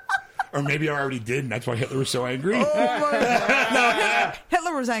 Or maybe I already did, and that's why Hitler was so angry. Oh my God. No,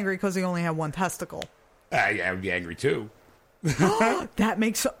 Hitler was angry because he only had one testicle. Yeah, I would be angry too. That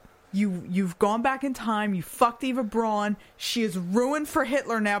makes... You've gone back in time. You fucked Eva Braun. She is ruined for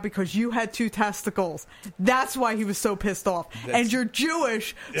Hitler now because you had two testicles. That's why he was so pissed off. And you're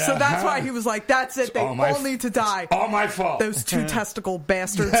Jewish, so that's why he was like, "That's it. They all need to die." All my fault. Those two testicle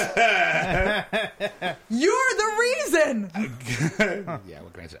bastards. You're the reason. Yeah,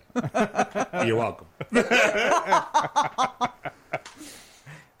 what can I say? You're welcome.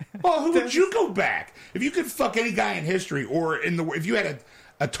 Well, who would you go back if you could fuck any guy in history, or if you had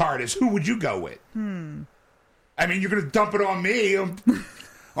a TARDIS, who would you go with? I mean, you're going to dump it on me.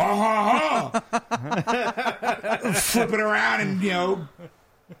 Flip it around and, You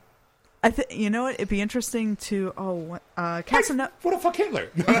know what? It'd be interesting to... Casanova... What the fuck, Hitler?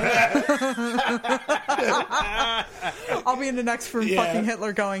 I'll be in the next room fucking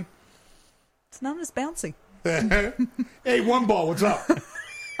Hitler going, it's not as bouncy. Hey, one ball, what's up?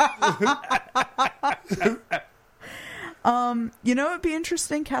 It'd be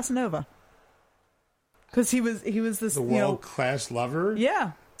interesting, Casanova, because he was this world class lover.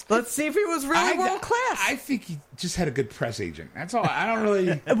 Yeah, let's see if he was really world class. I think he just had a good press agent. That's all. I don't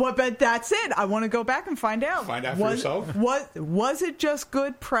really. But that's it. I want to go back and find out. Find out for yourself. Was it just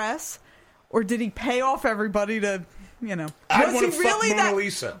good press, or did he pay off everybody to? I want to fuck Mona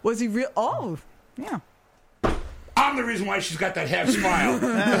Lisa. Was he real? Oh, yeah. I'm the reason why she's got that half smile.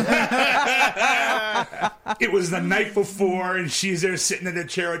 It was the night before, and she's there sitting in the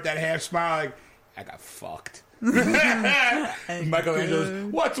chair with that half smile, like, I got fucked.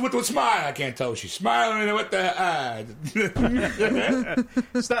 Michelangelo's, what's with the smile? I can't tell. She's smiling. What the?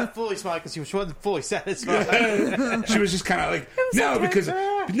 It's not fully smiling because she wasn't fully satisfied. She was just kind of like,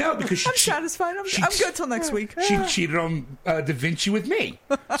 because she, I'm satisfied. I'm good till next week. She cheated on Da Vinci with me,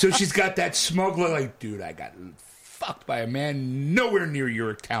 so she's got that smug look, like, dude, I got fucked by a man nowhere near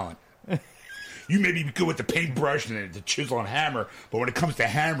your talent. You may be good with the paintbrush and the chisel and hammer, but when it comes to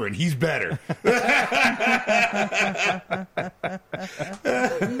hammering, he's better. I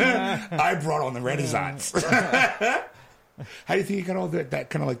brought on the Renaissance. How do you think you got all that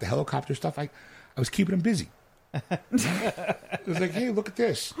kind of like the helicopter stuff? I was keeping him busy. It was like, hey, look at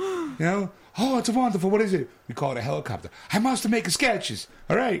this. You know? Oh, it's wonderful. What is it? We call it a helicopter. I must make sketches.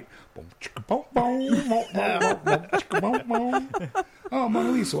 All right. Oh,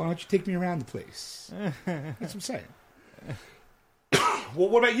 Mona Lisa, why don't you take me around the place? That's what I'm saying. Well,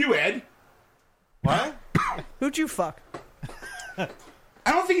 what about you, Ed? What? Who'd you fuck? I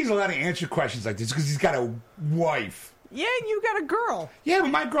don't think he's allowed to answer questions like this because he's got a wife. Yeah, you got a girl. Yeah,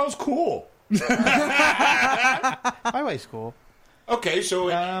 but my girl's cool. My wife's cool. Okay, so...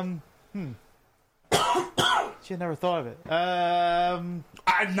 She never thought of it. I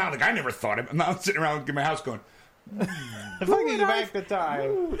never thought of it. I'm not sitting around in my house going... If I could go back the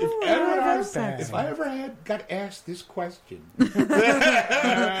time. If I ever got asked this question...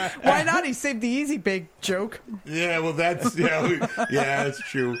 Why not? He saved the easy bake joke. Yeah, well, that's... Yeah, that's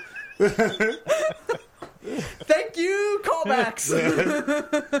true. Thank you, callbacks.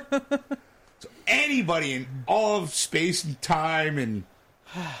 So anybody in all of space and time and...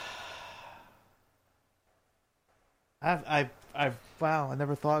 Wow, I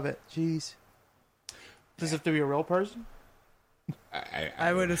never thought of it. Jeez. Does it have to be a real person?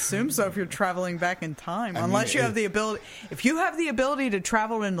 I would assume so if you're traveling back in time. I Unless mean, you have the ability. If you have the ability to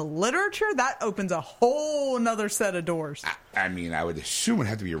travel into literature, that opens a whole another set of doors. I mean, I would assume it'd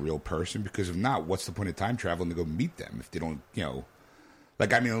have to be a real person because if not, what's the point of time traveling to go meet them if they don't, you know...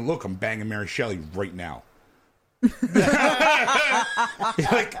 Like, I mean, look, I'm banging Mary Shelley right now.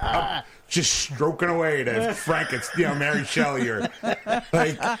 Like, I'm just stroking away to Mary Shelley or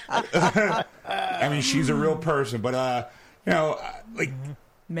like. I mean, she's a real person, but like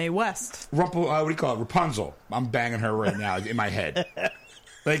Mae West. what do you call it? Rapunzel. I'm banging her right now in my head.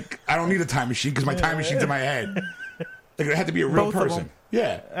 Like, I don't need a time machine because my time machine's in my head. Like, it had to be a real Both of person. them.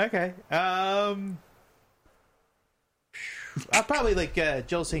 Yeah. Okay. I'll probably like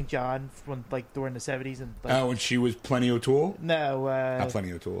Jill St. John when during the 70s and When she was Plenty O'Toole. no, Not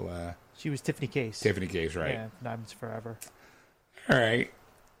Plenty O'Toole. she was Tiffany Case. Tiffany Case, right? Yeah, Diamonds Forever. All right.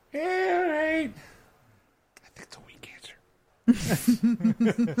 Yeah, all right. I think it's a weak answer.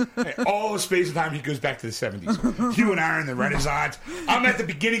 All of space and time, he goes back to the 70s. You and I are in the Renaissance. I'm at the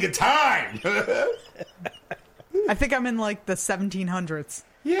beginning of time. I think I'm in like the 1700s.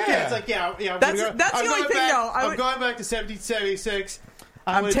 Yeah, it's like That's the only thing, though. I'm going back to 1776.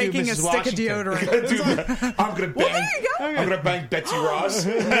 I'm taking a stick of deodorant. I'm gonna bang. Well, there you go. I'm gonna bang Betsy Ross.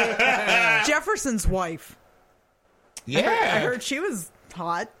 Jefferson's wife. Yeah, I heard she was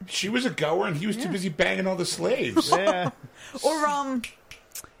hot. she was a goer, and he was too busy banging all the slaves. Yeah. Or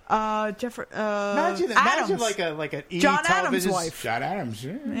Imagine Adams. like an E John Adams' television wife. John Adams.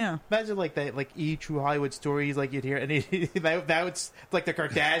 Yeah. Yeah. Imagine like that, like E True Hollywood stories, like you'd hear, and that was like the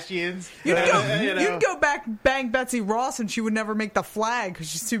Kardashians. You'd go back, bang Betsy Ross, and she would never make the flag because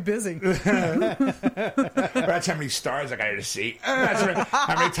she's too busy. That's how many stars I got her to see. That's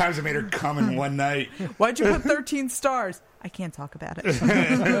how many times I made her come in one night. Why'd you put 13 stars? I can't talk about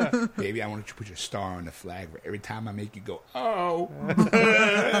it. Baby, I want you to put your star on the flag for every time I make you go, oh.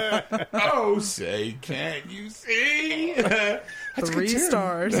 Oh, say, can't you see? That's 3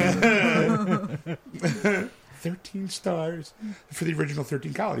 stars. 13 stars for the original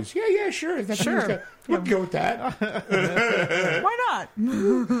 13 colonies. Yeah, sure. If that's Sure. We'll go with that. Why not?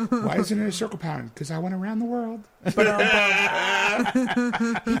 Why isn't it a circle pound? Because I went around the world.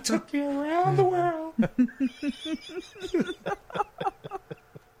 He took me around the world.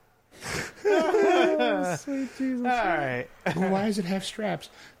 Sweet Jesus. All right. Well, why does it have straps?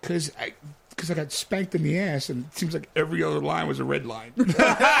 Because I got spanked in the ass, and it seems like every other line was a red line. He took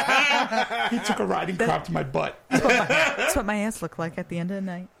a riding crop to my butt. That's what my ass looked like at the end of the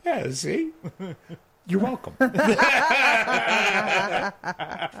night. Yeah, see? You're welcome. All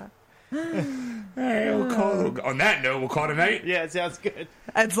right, on that note, we'll call it a night. Yeah, it sounds good.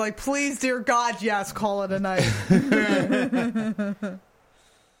 It's like, please, dear God, yes, call it a night.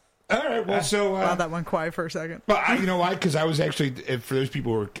 All right, well, so... Wow, that went quiet for a second. Well, you know why? Because I was actually, for those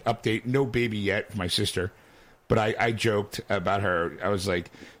people who were update, no baby yet for my sister. But I joked about her. I was like,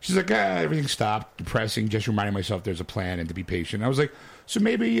 she's like, everything stopped, depressing, just reminding myself there's a plan and to be patient. I was like, so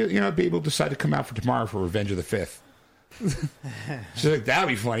maybe, baby will decide to come out for tomorrow for Revenge of the 5th. She's like, that'll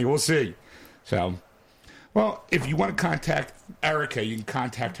be funny. We'll see. So, well, if you want to contact Erica, you can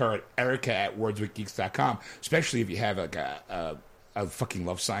contact her at erica@wordswithgeeks.com, especially if you have like a fucking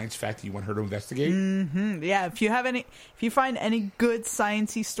love science fact that you want her to investigate. Mm-hmm. Yeah, if you find any good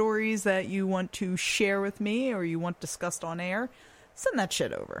sciencey stories that you want to share with me or you want discussed on air, send that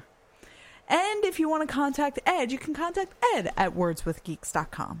shit over. And if you want to contact Ed, you can contact Ed at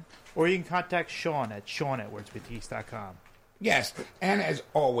wordswithgeeks.com. Or you can contact Sean at wordswithgeeks.com. Yes, and as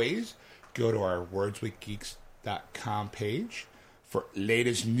always, go to our Words with Geeks geeksters.com page for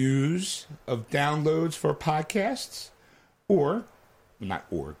latest news of downloads for podcasts. Go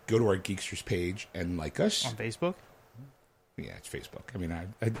to our Geeksters page and like us. On Facebook? Yeah, it's Facebook. I mean,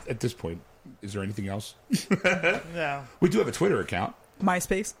 at this point, is there anything else? No. We do have a Twitter account.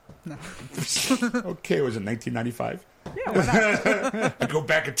 MySpace? No. Okay, was it 1995? Yeah, why not? I go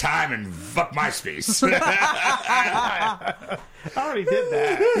back in time and fuck MySpace. I already did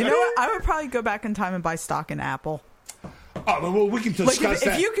that. You know what? I would probably go back in time and buy stock in Apple. Oh, well, we can discuss Like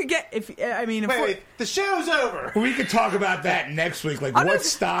that. if you could get, Wait, the show's over. We can talk about that next week. Like, I what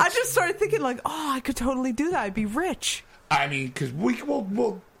stocks? I just started thinking like, I could totally do that. I'd be rich. I mean, because we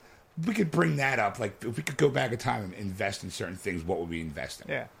could bring that up. Like, if we could go back in time and invest in certain things, what would we invest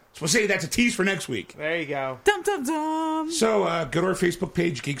in? Yeah. So we'll say that's a tease for next week. There you go. Dum dum dum. So go to our Facebook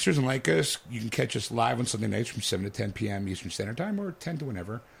page, Geeksters, and like us. You can catch us live on Sunday nights from 7 to 10 p.m. Eastern Standard Time or 10 to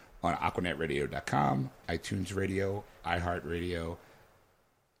whenever on AquanetRadio.com, iTunes Radio, iHeartRadio.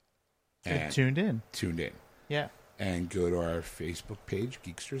 And Tuned in. Tuned in. Yeah. And go to our Facebook page,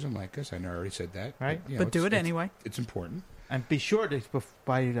 Geeksters, and like us. I know I already said that. Right. You know, But do it anyway. It's important. And be sure to,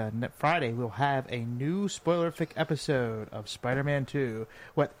 by Friday, we'll have a new spoilerific episode of Spider-Man 2.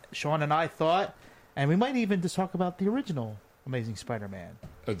 What Sean and I thought, and we might even just talk about the original Amazing Spider-Man.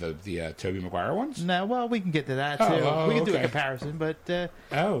 The Tobey Maguire ones? No, well, we can get to that, too. Oh, we can do a okay. comparison, but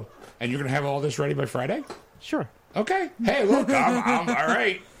Oh. And you're going to have all this ready by Friday? sure. Okay. Hey, look, I'm all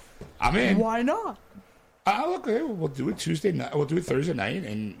right. I'm in. Why not? Look, we'll do it Tuesday night. We'll do it Thursday night,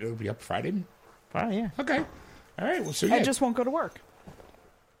 and it'll be up Friday. Friday, yeah. Okay. All right. Well, so I yeah. just won't go to work.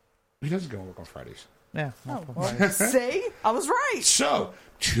 He doesn't go to work on Fridays. Yeah. See? I was right. So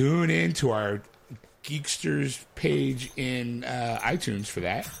tune in to our Geeksters page in iTunes for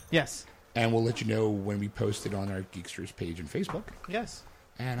that, Yes. and we'll let you know when we post it on our Geeksters page in Facebook. Yes.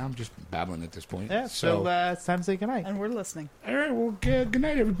 And I'm just babbling at this point. Yeah, so it's time to say goodnight. And we're listening. All right. Well, good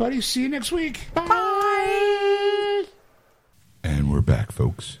night, everybody. See you next week. Bye. And we're back,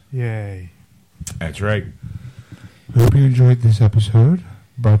 folks. Yay. That's right. Hope you enjoyed this episode,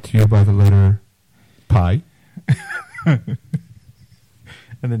 brought to you by the letter Pi. And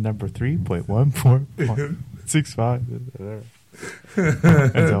then number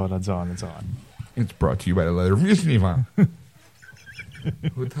 3.1465. And so on. It's brought to you by the letter Visniva.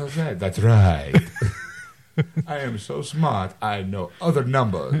 Who tells that? That's right. I am so smart, I know other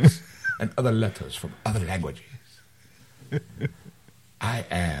numbers and other letters from other languages.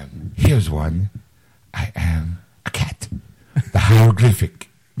 Here's one. I am a cat. The hieroglyphic.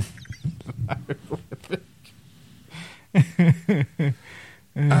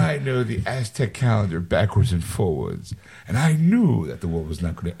 I know the Aztec calendar backwards and forwards, and I knew that the world was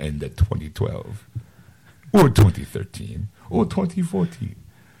not going to end at 2012, or 2013, or 2014.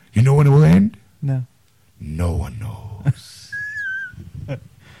 You know when it will end? No. No one knows.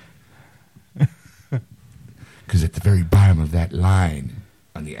 Because at the very bottom of that line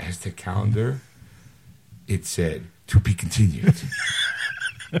on the Aztec calendar, it said, to be continued.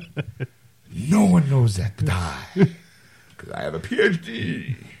 No one knows that but I. Because I have a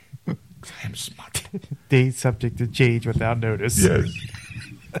PhD. Because I am smart. Date subject to change without notice. Yes.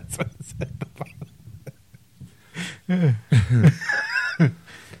 That's what it said at the bottom.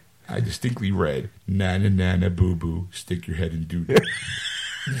 I distinctly read, nana, nana, boo, boo, stick your head in doo-doo.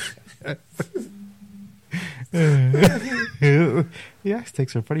 The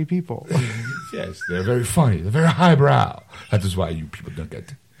Aztecs are funny people. Yes, they're very funny. They're very highbrow. That is why you people don't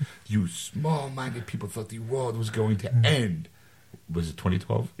get. You small-minded people thought the world was going to end. Was it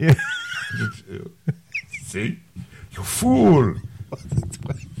 2012? Yeah. See? You fool.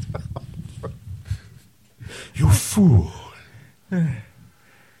 You fool. All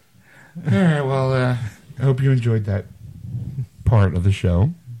right, well, I hope you enjoyed that part of the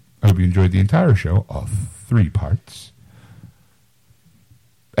show. I hope you enjoyed the entire show, all 3 parts.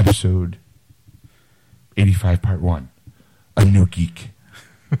 Episode 85, Part 1, A New Geek.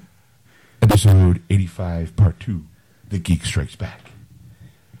 Episode 85, Part 2, The Geek Strikes Back.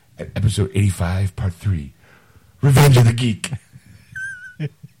 And episode 85, Part 3, Revenge of the Geek.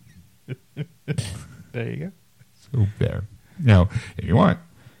 There you go. So there. Now, if you want,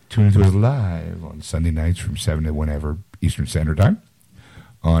 tune into us live on Sunday nights from 7 to whenever Eastern Standard Time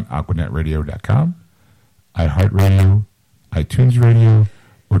on AquanetRadio.com, iHeartRadio, iTunes Radio,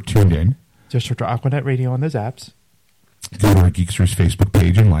 or TuneIn. Just search for Aquanet Radio on those apps. Go to our Geeksters Facebook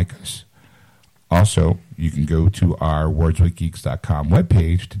page and like us. Also, you can go to our wordswithgeeks.com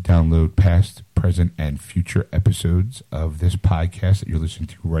webpage to download past, present, and future episodes of this podcast that you're listening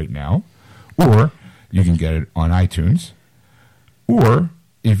to right now. Or you can get it on iTunes. Or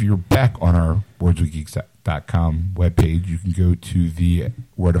if you're back on our wordswithgeeks.com wordswithgeeks.com webpage, you can go to the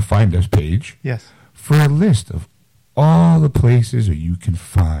Where to Find Us page Yes. for a list of all the places where you can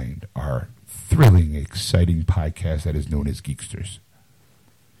find our thrilling, exciting podcast that is known as Geeksters.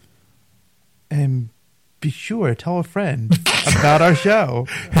 And be sure to tell a friend about our show.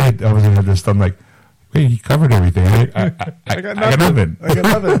 I was in this, I'm like, wait, he covered everything. I got nothing. I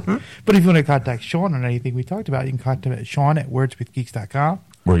got nothing. But if you want to contact Sean on anything we talked about, you can contact Sean at wordswithgeeks.com.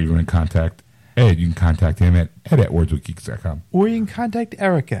 Or you want to contact Ed, you can contact him at ed@wordswithgeeks.com. Or you can contact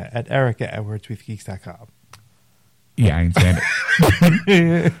Erica at wordswithgeeks.com. Yeah, I ain't saying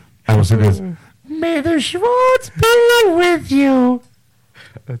it. I will say this. May the Schwartz be with you.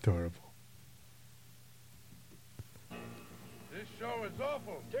 Adorable.